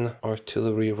fine.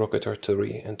 Artillery, rocket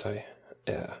artillery,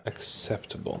 anti-air.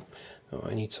 Acceptable. Oh,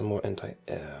 I need some more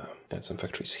anti-air. Add some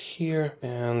factories here,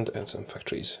 and add some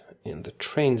factories in the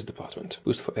trains department.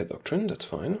 Boost for air doctrine, that's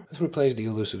fine. Let's replace the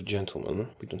elusive gentleman,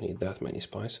 we don't need that many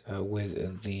spies,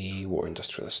 with the war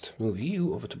industrialist. Move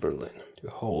you over to Berlin to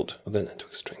hold the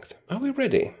network strength. Are we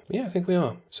ready? Yeah, I think we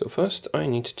are. So first I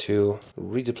need to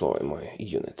redeploy my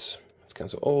units. Let's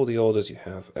cancel all the orders you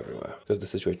have everywhere, because the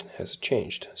situation has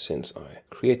changed since I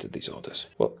created these orders.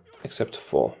 Well, except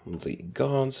for the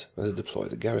guards. Let's deploy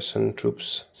the garrison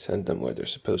troops, send them where they're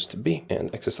supposed to be,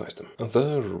 and exercise them.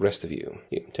 The rest of you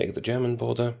take the German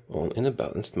border on in a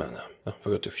balanced manner. I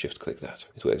forgot to shift-click that.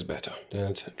 It works better.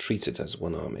 Then it treats it as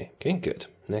one army. Okay, good.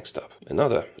 Next up,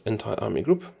 another entire army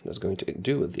group that's going to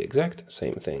do the exact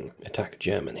same thing. Attack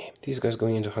Germany. These guys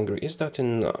going into Hungary, is that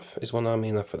enough? Is one army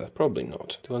enough for that? Probably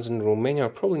not. The ones in Romania are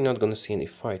probably not going to see any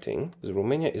fighting, because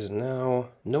Romania is now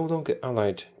no longer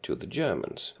allied to the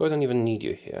Germans. So I don't even need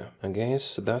you here. I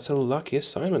guess that's a lucky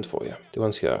assignment for you. The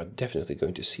ones here are definitely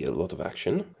going to see a lot of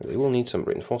action, and they will need some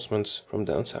reinforcements from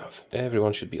down south.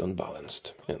 Everyone should be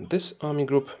unbalanced. And this army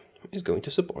group is going to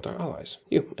support our allies.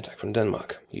 You attack from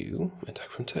Denmark. You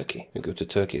attack from Turkey. You go to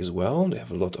Turkey as well. They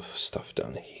have a lot of stuff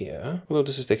down here. Although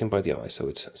this is taken by the allies, so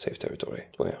it's safe territory.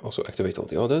 Oh yeah, also activate all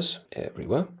the orders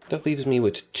everywhere. That leaves me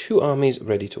with 2 armies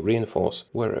ready to reinforce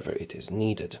wherever it is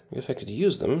needed. I guess I could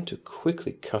use them to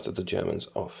quickly cut the Germans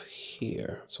off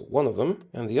here. So one of them,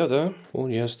 and the other will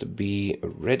just be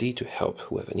ready to help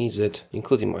whoever needs it,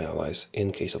 including my allies,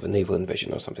 in case of a naval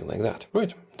invasion or something like that.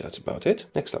 Right, that's about it.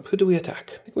 Next up, who do we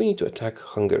attack? I think we need to attack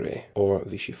Hungary, or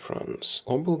Vichy France,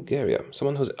 or Bulgaria,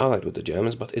 someone who's allied with the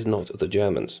Germans but is not the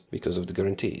Germans, because of the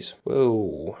guarantees.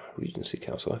 Whoa, Regency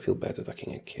Council, I feel bad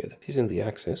attacking a kid. He's in the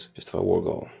Axis, just for a war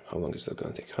goal. How long is that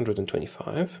going to take?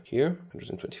 125, here,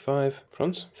 125,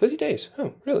 France, 30 days.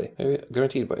 Oh, really? Are you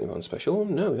guaranteed by anyone special?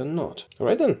 No, you're not.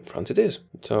 Alright then, France it is.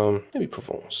 But, maybe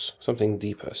Provence, something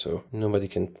deeper, so nobody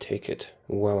can take it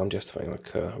while I'm justifying,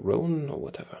 like Rhone or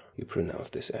whatever you pronounce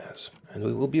this as. And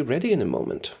we will be ready in a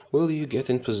moment. Will you get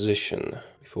in position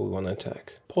before we want to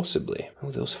attack? Possibly.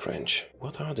 Oh, those French.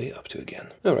 What are they up to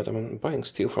again? Alright, I'm buying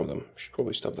steel from them. Should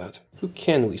probably stop that. Who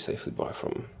can we safely buy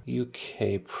from?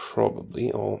 UK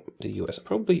probably, or the US.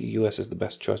 Probably US is the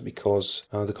best choice because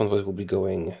the convoys will be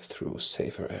going through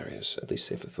safer areas. At least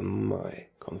safer for my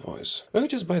convoys. I could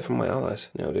just buy it from my allies.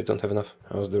 No, they don't have enough.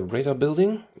 How's the radar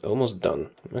building? Almost done.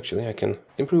 Actually, I can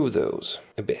improve those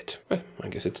a bit. Well, I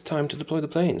guess it's time to deploy the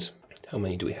planes. How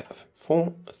many do we have?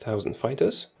 4,000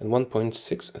 fighters and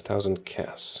 1,600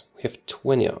 CAS. We have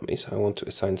 20 armies. I want to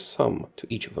assign some to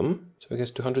each of them. So I guess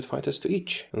 200 fighters to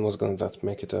each. And what's gonna that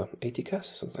make it 80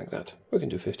 CAS? Something like that. We can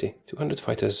do 50. 200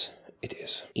 fighters it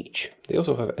is, each. They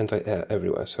also have anti-air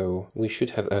everywhere, so we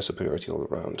should have air superiority all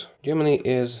around. Germany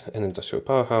is an industrial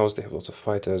powerhouse, they have lots of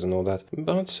fighters and all that,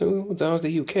 but so does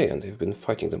the UK, and they've been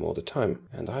fighting them all the time.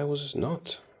 And I was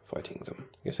not fighting them.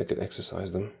 Guess I could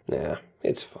exercise them. Nah,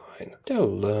 it's fine. They'll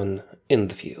learn in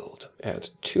the field. Add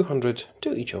 200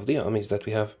 to each of the armies that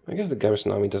we have. I guess the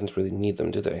garrison army doesn't really need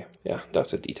them, do they? Yeah,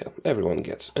 that's a detail. Everyone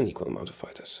gets an equal amount of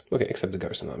fighters. Okay, except the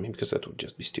garrison army, because that would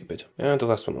just be stupid. And the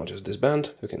last one I'll just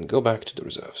disband. We can go back to the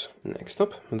reserves. Next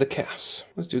up, the CAS.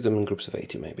 Let's do them in groups of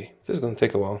 80, maybe. This is gonna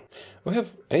take a while. We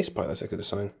have ace pilots I could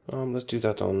assign. Let's do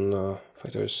that on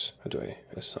fighters. How do I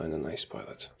assign an ace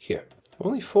pilot? Here.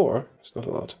 Only 4? It's not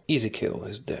a lot. Easy kill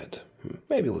is dead.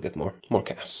 Maybe we'll get more. More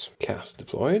CAS. CAS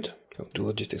deployed. Oh, do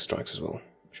logistic strikes as well.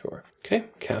 Sure. Okay,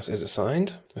 CAS is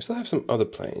assigned. I still have some other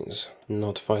planes.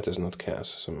 Not fighters, not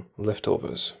CAS. Some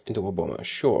leftovers. Interwar bomber.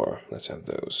 Sure, let's add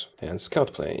those. And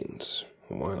scout planes.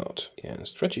 Why not? And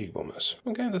strategic bombers.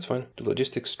 Okay, that's fine. Do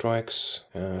logistic strikes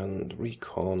and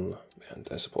recon and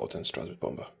air support and strategic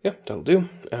bomber. Yeah, that'll do.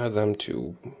 Add them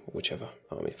to whichever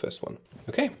army, first one.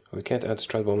 Okay, we can't add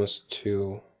strat bombers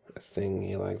to a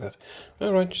thingy like that.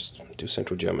 Alright, just do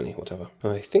Central Germany, whatever.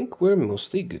 I think we're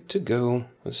mostly good to go.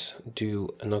 Let's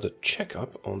do another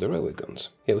checkup on the railway guns.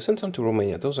 Yeah, we sent some to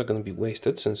Romania. Those are going to be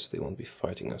wasted since they won't be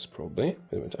fighting us probably.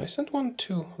 Wait a minute, I sent one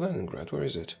to Leningrad. Where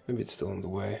is it? Maybe it's still on the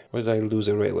way. Or did I lose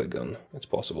a railway gun? It's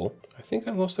possible. I think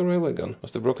I lost a railway gun.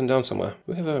 Must have broken down somewhere.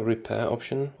 We have a repair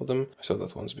option for them. I saw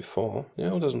that once before.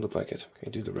 No, it doesn't look like it. Okay,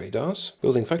 do the radars.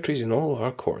 Building factories in all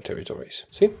our core territories.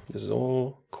 See? This is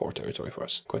all core territory for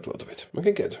us. Quite a lot of it.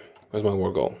 Okay, good. Where's my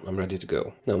war goal? I'm ready to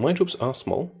go. Now, my troops are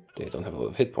small. They don't have a lot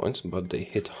of hit points, but they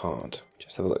hit hard.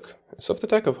 Just have a look. A soft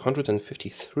attack of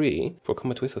 153 for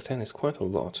combat width of 10 is quite a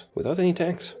lot. Without any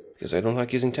tanks. because I don't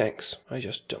like using tanks. I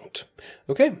just don't.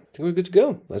 Okay, I think we're good to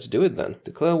go. Let's do it then.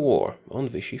 Declare war on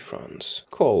Vichy France.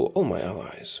 Call all my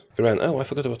allies. Iran. Oh, I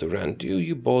forgot about Iran. Do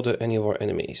you border any of our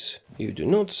enemies? You do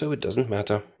not, so it doesn't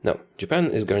matter. No,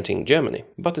 Japan is guaranteeing Germany,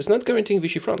 but it's not guaranteeing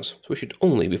Vichy France, so we should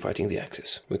only be fighting the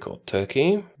Axis. We called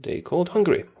Turkey, they called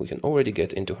Hungary. We can already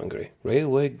get into Hungary.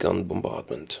 Railway gun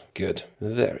bombardment. Good,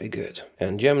 very good.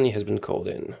 And Germany has been called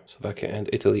in. Slovakia and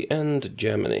Italy and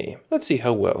Germany. Let's see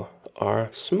how well our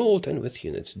small 10th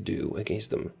units do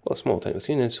against them. Well, small 10th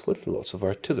units with lots of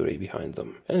artillery behind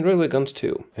them. And railway guns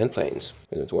too. And planes.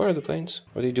 Where are the planes?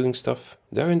 Are they doing stuff?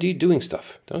 They are indeed doing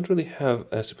stuff. Don't really have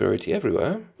a superiority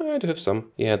everywhere. I do have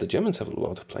some. Yeah, the Germans have a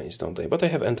lot of planes, don't they? But I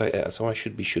have anti-air, so I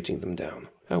should be shooting them down.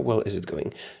 How well is it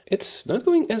going? It's not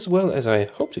going as well as I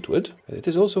hoped it would, but it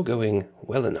is also going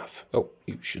well enough. Oh,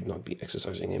 you should not be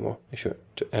exercising anymore. Be sure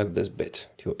to add this bit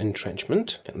to your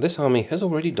entrenchment. And this army has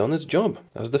already done its job.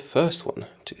 That's the first one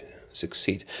to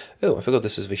succeed. Oh, I forgot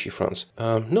this is Vichy France.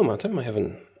 No matter, I have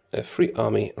a free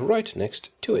army right next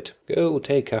to it. Go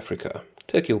take Africa.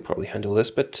 Turkey will probably handle this,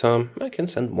 but I can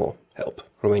send more help.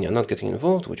 Romania not getting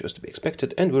involved, which was to be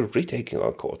expected, and we're retaking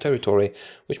our core territory,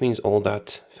 which means all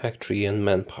that factory and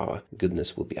manpower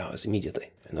goodness will be ours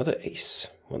immediately. Another ace.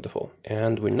 Wonderful.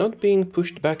 And we're not being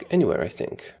pushed back anywhere, I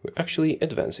think. We're actually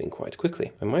advancing quite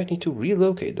quickly. I might need to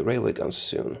relocate the railway guns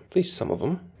soon. At least some of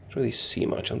them. Don't really see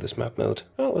much on this map mode.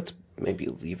 Well, let's maybe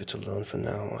leave it alone for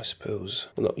now, I suppose.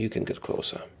 Well, no, you can get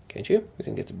closer. Can't you? You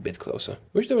can get a bit closer.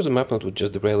 Wish there was a map mode with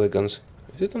just the railway guns.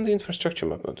 Is it on the infrastructure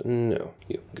map mode? No.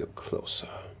 You go closer.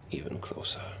 Even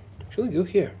closer. Shall we go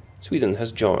here? Sweden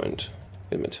has joined.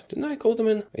 Wait a minute. Didn't I call them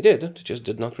in? I did. They just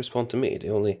did not respond to me. They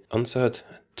only answered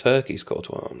Turkey's call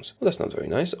to arms. Well, that's not very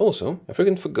nice. Also, I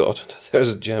freaking forgot that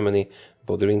there's Germany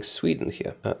bordering Sweden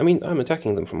here. I mean, I'm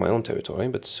attacking them from my own territory,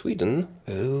 but Sweden...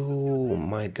 Oh,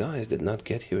 my guys did not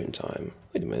get here in time.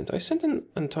 Wait a minute, I sent an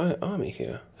entire army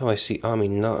here. Oh, I see Army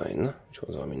 9. Which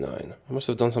was Army 9? I must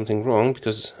have done something wrong,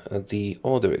 because the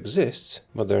order exists,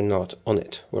 but they're not on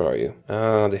it. Where are you?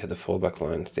 Ah, they had a fallback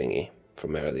line thingy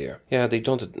from earlier. Yeah, they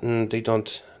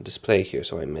don't display here,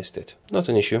 so I missed it. Not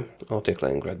an issue. I'll take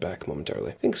Leningrad back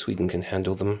momentarily. I think Sweden can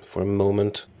handle them for a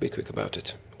moment. Be quick about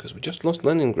it, because we just lost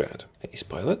Leningrad. Ace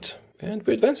pilot, and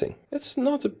we're advancing. It's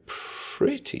not a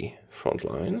pretty front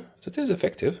line, but it is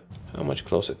effective. How much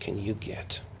closer can you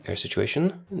get? Air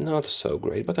situation? Not so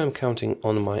great, but I'm counting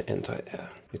on my anti-air.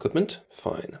 Equipment?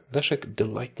 Fine. Leszek the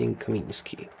Lightning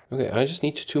Kamiński. Okay, I just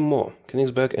need 2 more.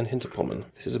 Königsberg and Hinterpommern.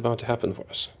 This is about to happen for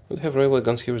us. We have railway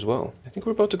guns here as well. I think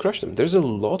we're about to crush them. There's a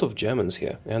lot of Germans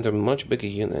here, and they're much bigger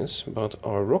units, but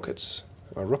our rocket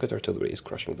artillery is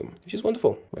crushing them, which is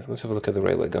wonderful. Right, let's have a look at the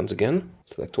railway guns again.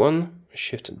 Select one,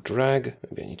 shift and drag.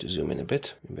 Maybe I need to zoom in a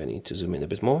bit. Maybe I need to zoom in a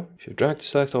bit more. Shift drag to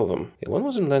select all of them. Yeah, one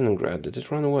was in Leningrad. Did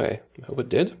it run away? I hope it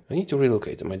did. I need to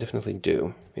relocate them. I definitely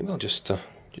do. Maybe I'll just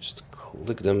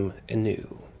click them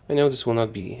anew. I know this will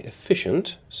not be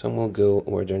efficient. Some will go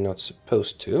where they're not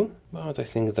supposed to, but I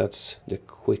think that's the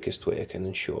quickest way I can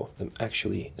ensure them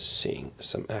actually seeing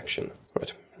some action.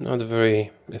 Right. Not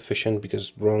very efficient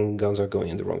because wrong guns are going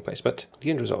in the wrong place, but the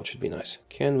end result should be nice.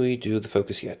 Can we do the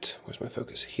focus yet? Where's my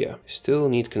focus? Here. Still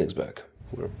need Königsberg.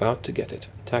 We're about to get it.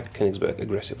 Attack Königsberg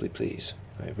aggressively, please.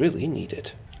 I really need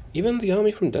it. Even the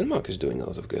army from Denmark is doing a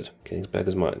lot of good. Königsberg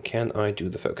is mine. Can I do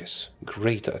the focus?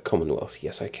 Greater Commonwealth.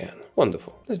 Yes, I can.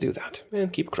 Wonderful. Let's do that.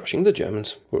 And keep crushing the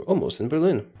Germans. We're almost in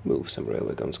Berlin. Move some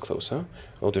railway guns closer.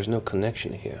 Oh, there's no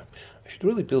connection here. I should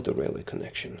really build a railway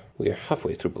connection. We are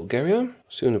halfway through Bulgaria.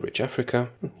 Soon reach Africa.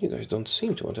 You guys don't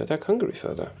seem to want to attack Hungary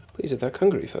further. Please attack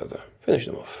Hungary further. Finish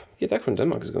them off. The attack from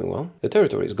Denmark is going well. The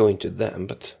territory is going to them,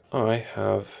 but I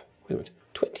have... Wait a minute.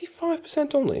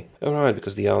 25% only. Alright,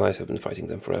 because the Allies have been fighting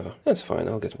them forever. That's fine,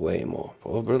 I'll get way more.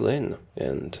 For Berlin.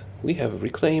 And we have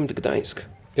reclaimed Gdańsk.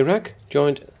 Iraq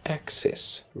joined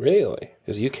Axis. Really?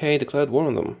 Has UK declared war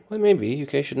on them? Well, maybe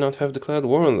UK should not have declared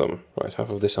war on them. Right, half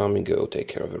of this army go take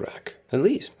care of Iraq. At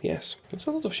least, yes. That's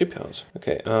a lot of shipyards.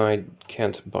 Okay, I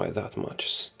can't buy that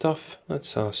much stuff.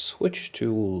 Let's switch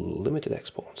to limited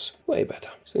exports. Way better.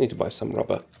 Still need to buy some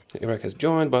rubber. Iraq has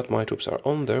joined, but my troops are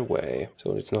on their way.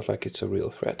 So it's not like it's a real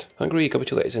threat. Hungary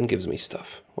capitulates and gives me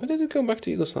stuff. Why did it go back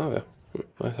to Yugoslavia?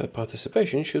 My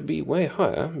participation should be way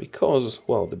higher because,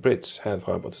 well, the Brits have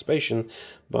high participation,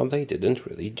 but they didn't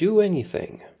really do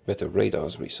anything. Better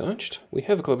radars researched. We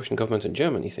have a collaboration government in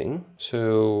Germany thing,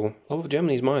 so all of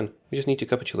Germany is mine. We just need to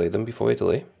capitulate them before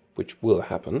Italy, which will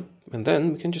happen, and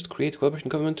then we can just create a collaboration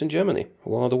government in Germany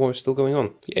while the war is still going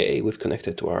on. Yay, we've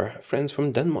connected to our friends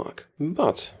from Denmark.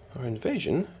 But our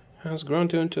invasion has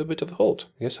ground to into a bit of a halt.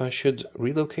 I guess I should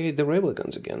relocate the railway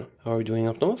guns again. How are we doing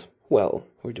up north? well.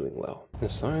 We're doing well.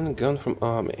 Assign a gun from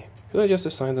army. Should I just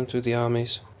assign them to the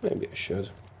armies? Maybe I should.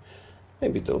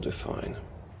 Maybe they'll do fine.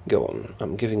 Go on,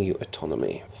 I'm giving you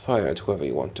autonomy. Fire at whoever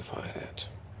you want to fire at.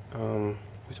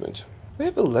 Wait a minute. We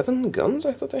have 11 guns?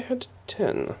 I thought I had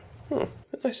 10. A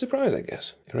nice surprise, I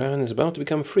guess. Iran is about to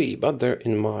become free, but they're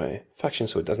in my faction,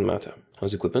 so it doesn't matter.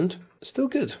 How's equipment? Still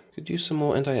good. Could use some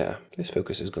more anti-air. This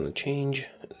focus is gonna change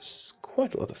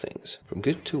quite a lot of things. From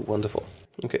good to wonderful.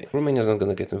 Okay, Romania's not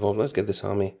gonna get involved. Let's get this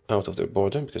army out of their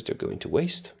border, because they're going to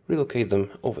waste. Relocate them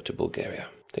over to Bulgaria.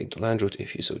 Take the land route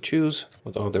if you so choose.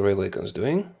 What are the railway guns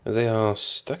doing? They are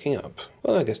stacking up.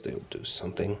 Well, I guess they'll do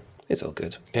something. It's all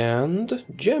good. And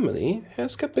Germany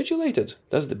has capitulated.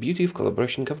 That's the beauty of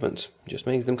collaboration governments. Just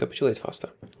makes them capitulate faster.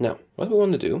 Now, what we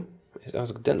want to do is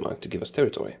ask Denmark to give us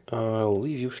territory. I'll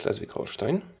leave you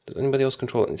Schleswig-Holstein. Does anybody else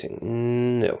control anything?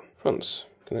 No. France.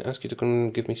 Can I ask you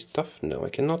to give me stuff? No, I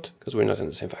cannot, because we're not in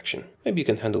the same faction. Maybe you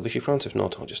can handle Vichy France. If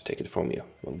not, I'll just take it from you.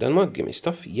 Well, Denmark, give me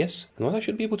stuff. Yes. And what I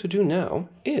should be able to do now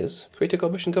is create a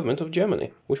coalition government of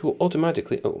Germany, which will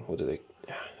automatically... Oh, what did I...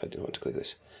 I didn't want to click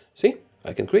this. See?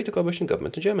 I can create a coalition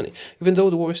government in Germany, even though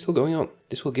the war is still going on.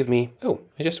 This will give me... Oh,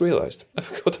 I just realized. I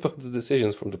forgot about the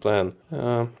decisions from the plan.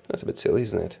 That's a bit silly,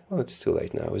 isn't it? Well, it's too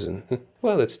late now, isn't it?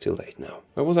 Well, it's too late now.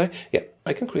 Where was I? Yeah,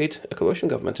 I can create a coalition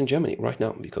government in Germany right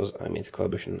now, because I made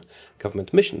coalition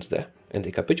government missions there, and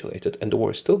they capitulated, and the war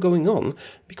is still going on,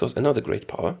 because another great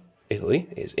power, Italy,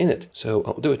 is in it. So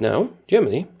I'll do it now.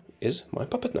 Germany is my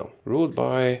puppet now, ruled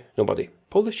by nobody.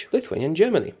 Polish, Lithuanian,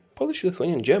 Germany. Polish,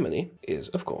 Lithuanian, Germany is,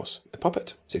 of course, a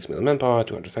puppet. 6 million manpower,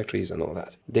 200 factories, and all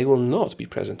that. They will not be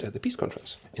present at the peace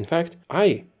conference. In fact,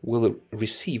 I will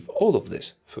receive all of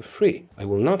this for free. I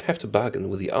will not have to bargain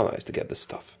with the allies to get the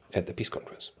stuff at the peace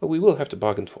conference. Well, we will have to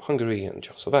bargain for Hungary and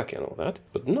Czechoslovakia and all that,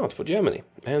 but not for Germany.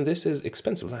 And this is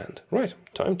expensive land. Right,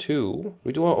 time to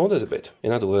redo our orders a bit.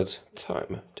 In other words,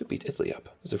 time to beat Italy up.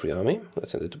 It's a free army.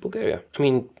 Let's send it to Bulgaria. I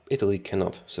mean, Italy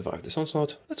cannot survive this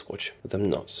onslaught. Let's watch them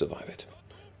not survive it.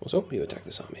 Also, you attack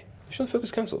this army. Mission focus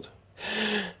cancelled.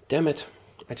 Damn it.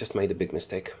 I just made a big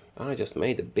mistake.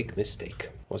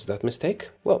 What's that mistake?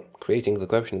 Well, creating the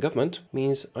coalition government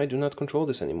means I do not control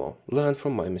this anymore. Learn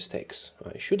from my mistakes.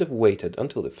 I should have waited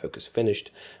until the focus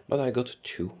finished, but I got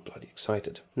too bloody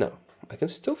excited. Now, I can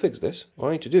still fix this. All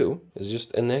I need to do is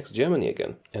just annex Germany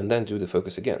again, and then do the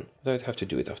focus again. But I'd have to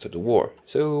do it after the war.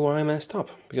 So I messed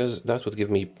up, because that would give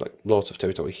me like lots of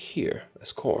territory here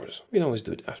as cores. We can always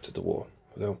do it after the war.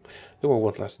 Though the war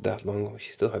won't last that long. We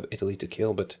still have Italy to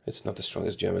kill, but it's not as strong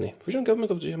as Germany. Provisional government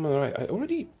of Germany, right? I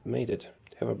already made it.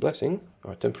 Have our blessing,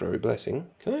 our temporary blessing.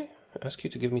 Can I ask you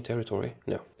to give me territory?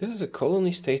 No. This is a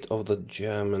colony state of the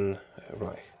German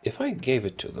Reich. If I gave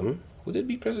it to them, would it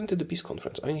be present at the peace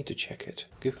conference? I need to check it.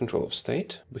 Give control of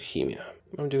state, Bohemia.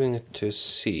 I'm doing it to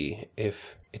see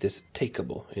if it is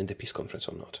takeable in the peace conference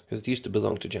or not, because it used to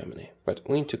belong to Germany. But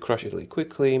we need to crush Italy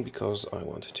quickly, because I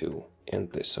want to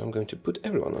end this, so I'm going to put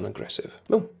everyone on aggressive.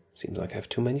 Boom. Seems like I have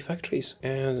too many factories,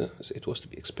 and as it was to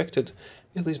be expected,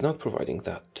 Italy is not providing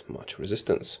that much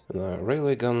resistance, and our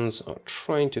railway guns are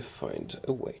trying to find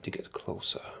a way to get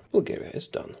closer. Bulgaria is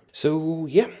done. So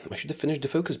yeah, I should have finished the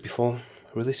focus before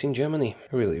releasing Germany.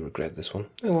 I really regret this one.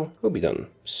 Oh well, we'll be done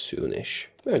soonish.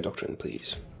 Mere doctrine,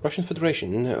 please. Russian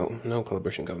Federation, no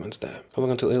collaboration governments there. How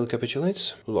long until Italy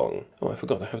capitulates? Long. Oh, I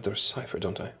forgot, I have their cipher,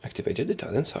 don't I? Activated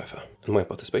Italian cipher. And my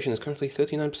participation is currently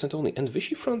 39% only, and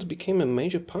Vichy France became a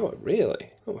major power,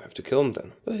 really? Oh, I have to kill them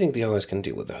then. But I think the allies can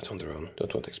deal with that on their own.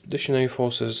 Don't want expeditionary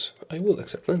forces. I will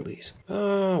accept Lend-Lease.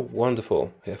 Ah,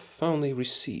 wonderful. I have finally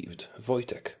received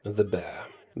Wojtek, the bear.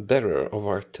 Bearer of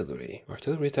artillery.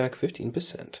 Artillery attack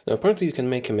 15%. Now apparently you can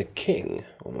make him a king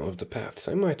on one of the paths.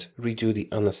 I might redo the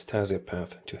Anastasia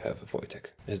path to have Wojtek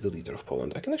as the leader of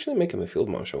Poland. I can actually make him a field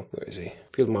marshal. Where is he?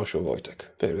 Field Marshal Wojtek.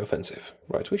 Very offensive.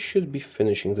 Right, we should be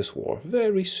finishing this war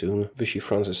very soon. Vichy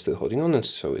France is still holding on, and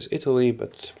so is Italy,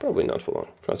 but probably not for long.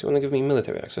 France, you want to give me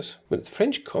military access? But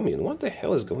French Commune, what the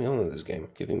hell is going on in this game?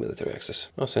 Give me military access.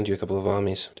 I'll send you a couple of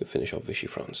armies to finish off Vichy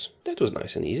France. That was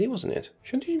nice and easy, wasn't it?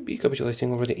 Shouldn't you be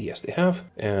capitulating already? Yes, they have.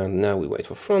 And now we wait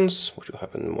for France, which will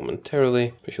happen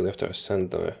momentarily, especially after I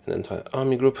send an entire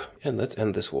army group. And let's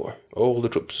end this war. All the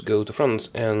troops go to France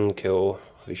and kill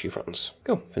Vichy France.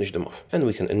 Go, finish them off. And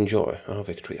we can enjoy our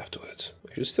victory afterwards.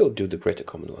 I should still do the Greater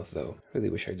Commonwealth, though. I really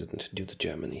wish I didn't do the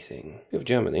Germany thing. We have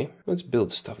Germany. Let's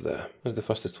build stuff there. That's the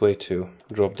fastest way to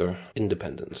drop their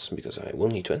independence, because I will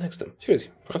need to annex them.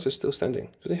 Seriously, France is still standing.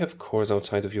 Do they have cores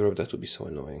outside of Europe? That would be so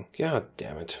annoying. God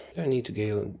damn it. Do I need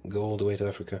to go all the way to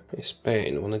Africa? Hey,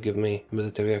 Spain, wanna give me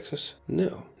military access?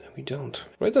 No. we don't.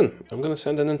 Right then, I'm gonna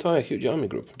send an entire huge army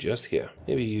group just here.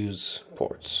 Maybe use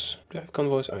ports. Do I have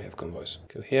convoys? I have convoys.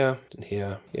 Go here, then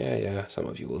here. Yeah, some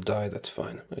of you will die, that's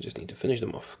fine. I just need to finish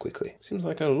them off quickly. Seems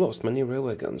like I lost many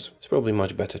railway guns. It's probably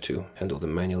much better to handle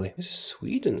them manually. This is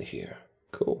Sweden here.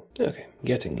 Cool. Okay,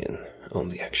 getting in on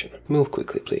the action. Move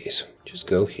quickly, please. Just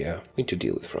go here. We need to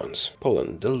deal with France.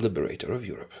 Poland, the liberator of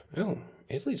Europe. Oh,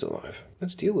 Italy's alive.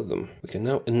 Let's deal with them. We can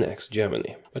now annex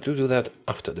Germany. But we'll do that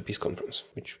after the peace conference,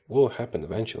 which will happen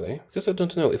eventually. Because I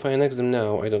don't know, if I annex them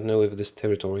now, I don't know if this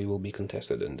territory will be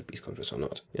contested in the peace conference or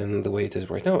not. And the way it is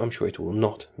right now, I'm sure it will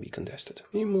not be contested.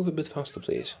 Can you move a bit faster,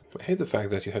 please? I hate the fact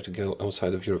that you have to go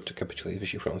outside of Europe to capitulate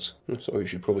Vichy France. So you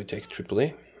should probably take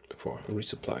Tripoli. For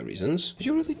resupply reasons. Did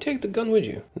you really take the gun with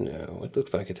you? No, it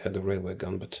looked like it had a railway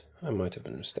gun, but I might have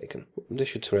been mistaken. They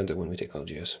should surrender when we take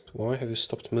Algiers. Why have you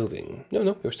stopped moving?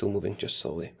 No, you're still moving, just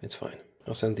slowly. It's fine.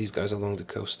 I'll send these guys along the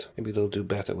coast. Maybe they'll do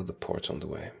better with the ports on the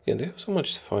way. Yeah, they have so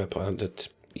much firepower that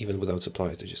even without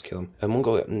supplies, they just kill them.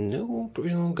 Mongolia, no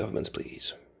provisional governments,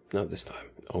 please. Not this time.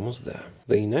 Almost there.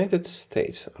 The United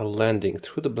States are landing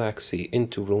through the Black Sea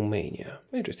into Romania.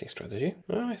 Interesting strategy.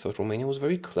 I thought Romania was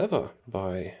very clever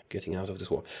by getting out of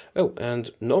this war. Oh,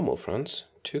 and normal France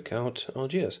took out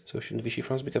Algiers. So shouldn't Vichy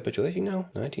France be capitulating now?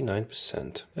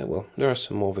 99%. Well, there are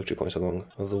some more victory points along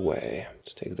the way.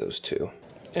 Let's take those two.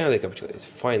 And they capitulated,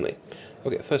 finally.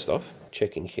 Okay, first off,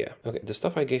 checking here. Okay, the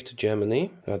stuff I gave to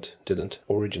Germany that didn't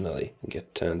originally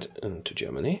get turned into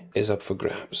Germany is up for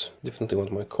grabs. Definitely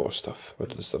want my core stuff, or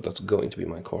the stuff that's going to be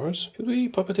my cores. Should we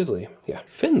puppet Italy? Yeah.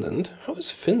 Finland? How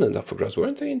is Finland up for grabs?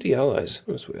 Weren't they in the Allies?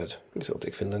 That's weird. I guess I'll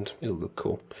take Finland. It'll look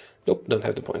cool. Nope, don't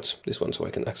have the points. This one so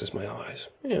I can access my allies.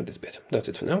 And this bit. That's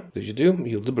it for now. What did you do?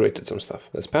 You liberated some stuff.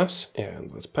 Let's pass. And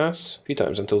let's pass. A few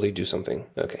times until they do something.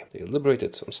 Okay, they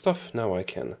liberated some stuff. Now I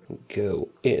can go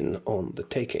in on the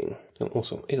taking. And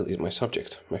also, Italy is my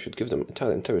subject. I should give them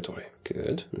Italian territory.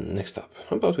 Good. Next up.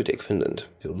 How about we take Finland?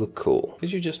 It'll look cool.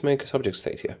 Did you just make a subject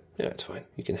state here? Yeah, it's fine.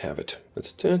 You can have it.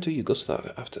 Let's turn to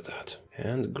Yugoslavia after that.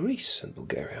 And Greece and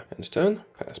Bulgaria. And turn.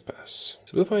 Pass.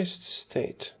 Civilized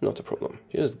state. Not a problem.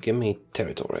 Just give me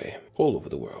territory. All over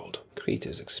the world. Crete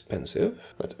is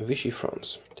expensive. But Vichy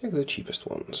France. Take the cheapest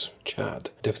ones. Chad.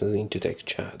 Definitely need to take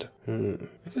Chad. I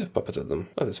could have puppeted them.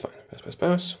 Oh, that's fine.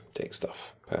 Pass. Take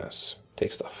stuff. Pass.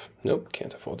 Take stuff. Nope,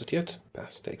 can't afford it yet.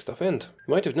 Pass, take stuff, end.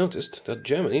 You might have noticed that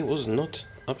Germany was not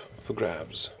up for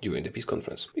grabs during the peace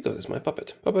conference, because it's my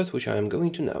puppet. Puppet which I am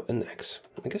going to now annex.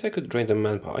 I guess I could drain their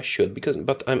manpower. I should,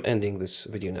 but I'm ending this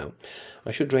video now.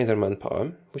 I should drain their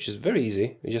manpower, which is very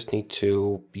easy. You just need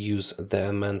to use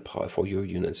their manpower for your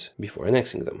units before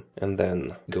annexing them, and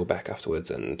then go back afterwards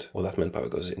and all that manpower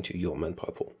goes into your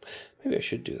manpower pool. Maybe I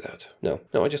should do that. No,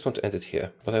 I just want to end it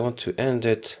here, but I want to end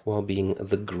it while being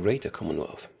the Greater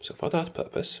Commonwealth. So for that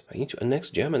purpose, I need to annex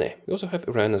Germany. We also have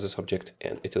Iran as a subject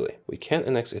and Italy. We can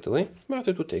annex Italy, but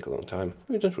it would take a long time.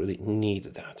 We don't really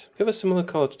need that. We have a similar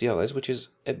color to the Allies, which is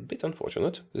a bit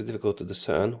unfortunate. It's difficult to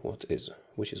discern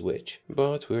which is which,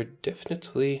 but we're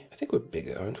definitely, I think we're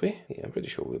bigger, aren't we? Yeah, I'm pretty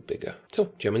sure we're bigger.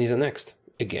 So, Germany's annexed.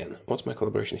 Again, what's my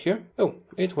collaboration here? Oh,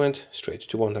 it went straight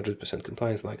to 100%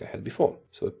 compliance like I had before.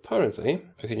 So apparently,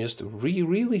 I can just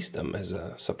re-release them as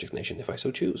a subject nation if I so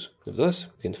choose. Nevertheless,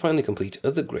 we can finally complete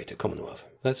the Greater Commonwealth.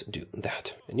 Let's do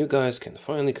that. And you guys can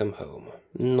finally come home.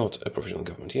 Not a provisional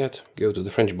government yet. Go to the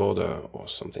French border or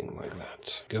something like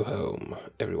that. Go home,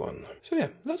 everyone. So yeah,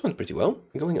 that went pretty well.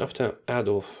 Going after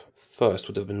Adolf first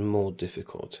would have been more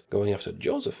difficult. Going after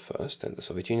Joseph first and the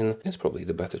Soviet Union is probably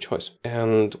the better choice.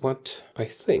 And what I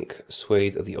think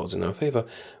swayed the odds in our favor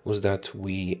was that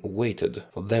we waited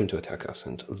for them to attack us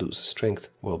and lose strength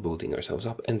while building ourselves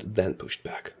up and then pushed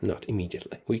back, not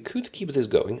immediately. We could keep this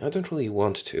going. I don't really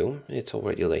want to. It's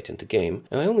already late in the game,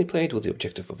 and I only played with the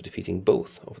objective of defeating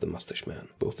both of the mustache men,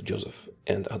 both Joseph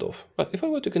and Adolf. But if I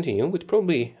were to continue, we'd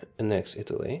probably annex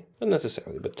Italy. Not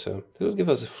necessarily, but it would give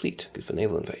us a fleet, good for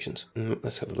naval invasions.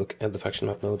 Let's have a look at the faction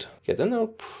map mode. Yeah, then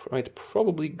I'd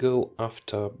probably go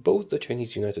after both the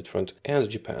Chinese United Front and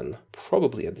Japan,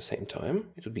 probably at the same time.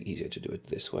 It would be easier to do it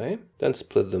this way. Then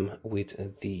split them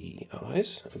with the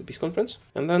Allies at the peace conference.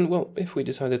 And then, well, if we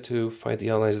decided to fight the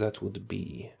Allies, that would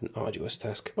be an arduous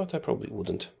task, but I probably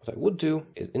wouldn't. What I would do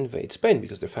is invade Spain,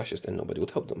 because they're fascist and nobody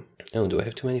would help them. Oh, do I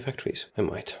have too many factories? I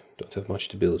might. Don't have much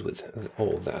to build with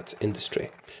all that industry.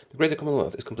 The Greater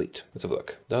Commonwealth is complete. Let's have a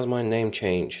look. Does my name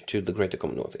change to to the Greater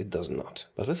Commonwealth. It does not.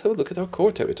 But let's have a look at our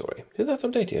core territory. Did that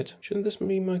update yet? Shouldn't this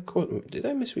be my core? Did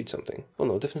I misread something? Oh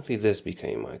no, definitely this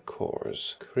became my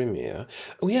cores. Crimea.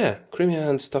 Oh yeah, Crimea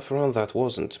and stuff around that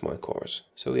wasn't my cores.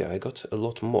 So yeah, I got a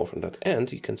lot more from that,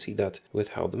 and you can see that with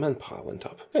how the manpower went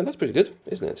up. Yeah, that's pretty good,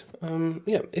 isn't it?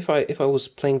 Yeah, if I was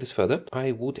playing this further,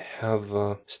 I would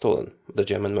have stolen the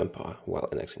German manpower while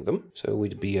annexing them. So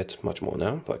we'd be at much more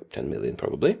now, like 10 million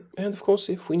probably. And of course,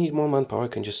 if we need more manpower, I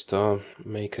can just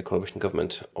make a coalition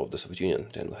government of the Soviet Union.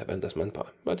 Then we'll have endless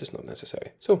manpower, but it's not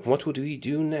necessary. So what would we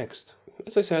do next?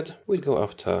 As I said, we'd go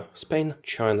after Spain,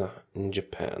 China, and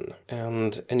Japan,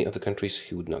 and any other countries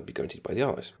who would not be guaranteed by the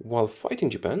Allies. While fighting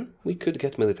Japan, we could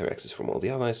get military access from all the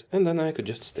Allies, and then I could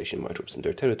just station my troops in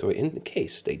their territory in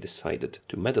case they decided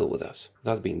to meddle with us.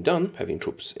 That being done, having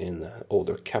troops in all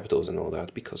their capitals and all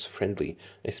that, because friendly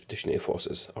expeditionary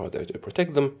forces are there to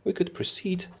protect them, we could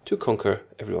proceed to conquer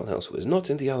everyone else who is not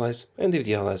in the Allies, and if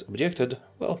the Allies objected,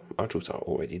 well, our troops are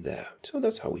already there. So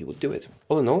that's how we would do it.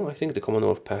 All in all, I think the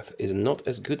Commonwealth path is not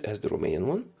as good as the Romanian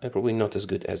one, and probably not as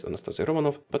good as Anastasia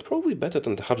Romanov, but probably better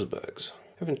than the Habsburgs.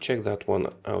 I haven't checked that one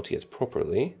out yet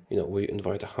properly, you know, where you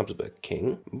invite a Habsburg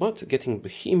king, but getting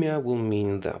Bohemia will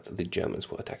mean that the Germans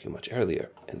will attack you much earlier,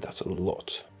 and that's a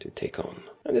lot to take on.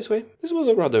 And this way, this was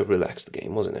a rather relaxed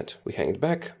game, wasn't it? We hanged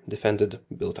back, defended,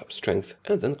 built up strength,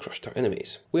 and then crushed our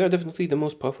enemies. We are definitely the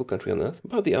most powerful country on Earth,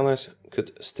 but the Allies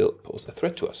could still pose a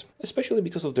threat to us. Especially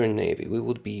because of their navy, we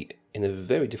would be in a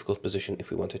very difficult position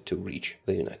if we wanted to reach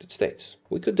the United States.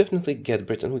 We could definitely get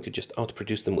Britain, we could just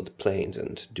outproduce them with planes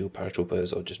and do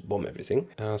paratroopers or just bomb everything.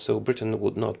 So Britain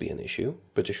would not be an issue.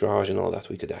 British Raj and all that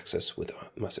we could access with our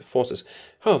massive forces.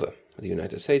 However, the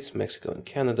United States, Mexico and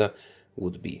Canada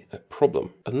would be a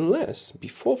problem, unless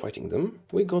before fighting them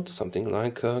we got something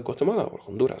like Guatemala or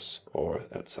Honduras or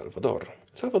El Salvador.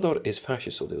 El Salvador is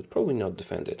fascist, so they would probably not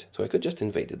defend it, so I could just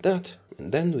invade that,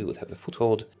 and then we would have a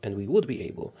foothold and we would be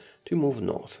able to move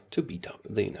north to beat up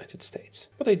the United States.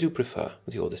 But I do prefer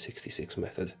the Order 66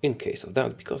 method in case of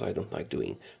that, because I don't like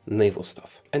doing naval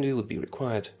stuff, and we would be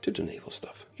required to do naval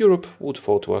stuff. Europe would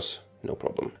fall to us, no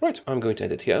problem. Right, I'm going to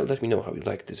end it here. Let me know how you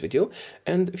liked this video,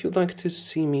 and if you'd like to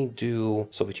see me do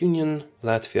Soviet Union,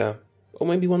 Latvia, or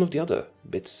maybe one of the other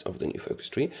bits of the new focus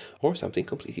tree, or something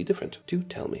completely different, do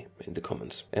tell me in the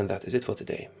comments. And that is it for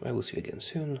today. I will see you again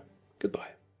soon.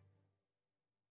 Goodbye.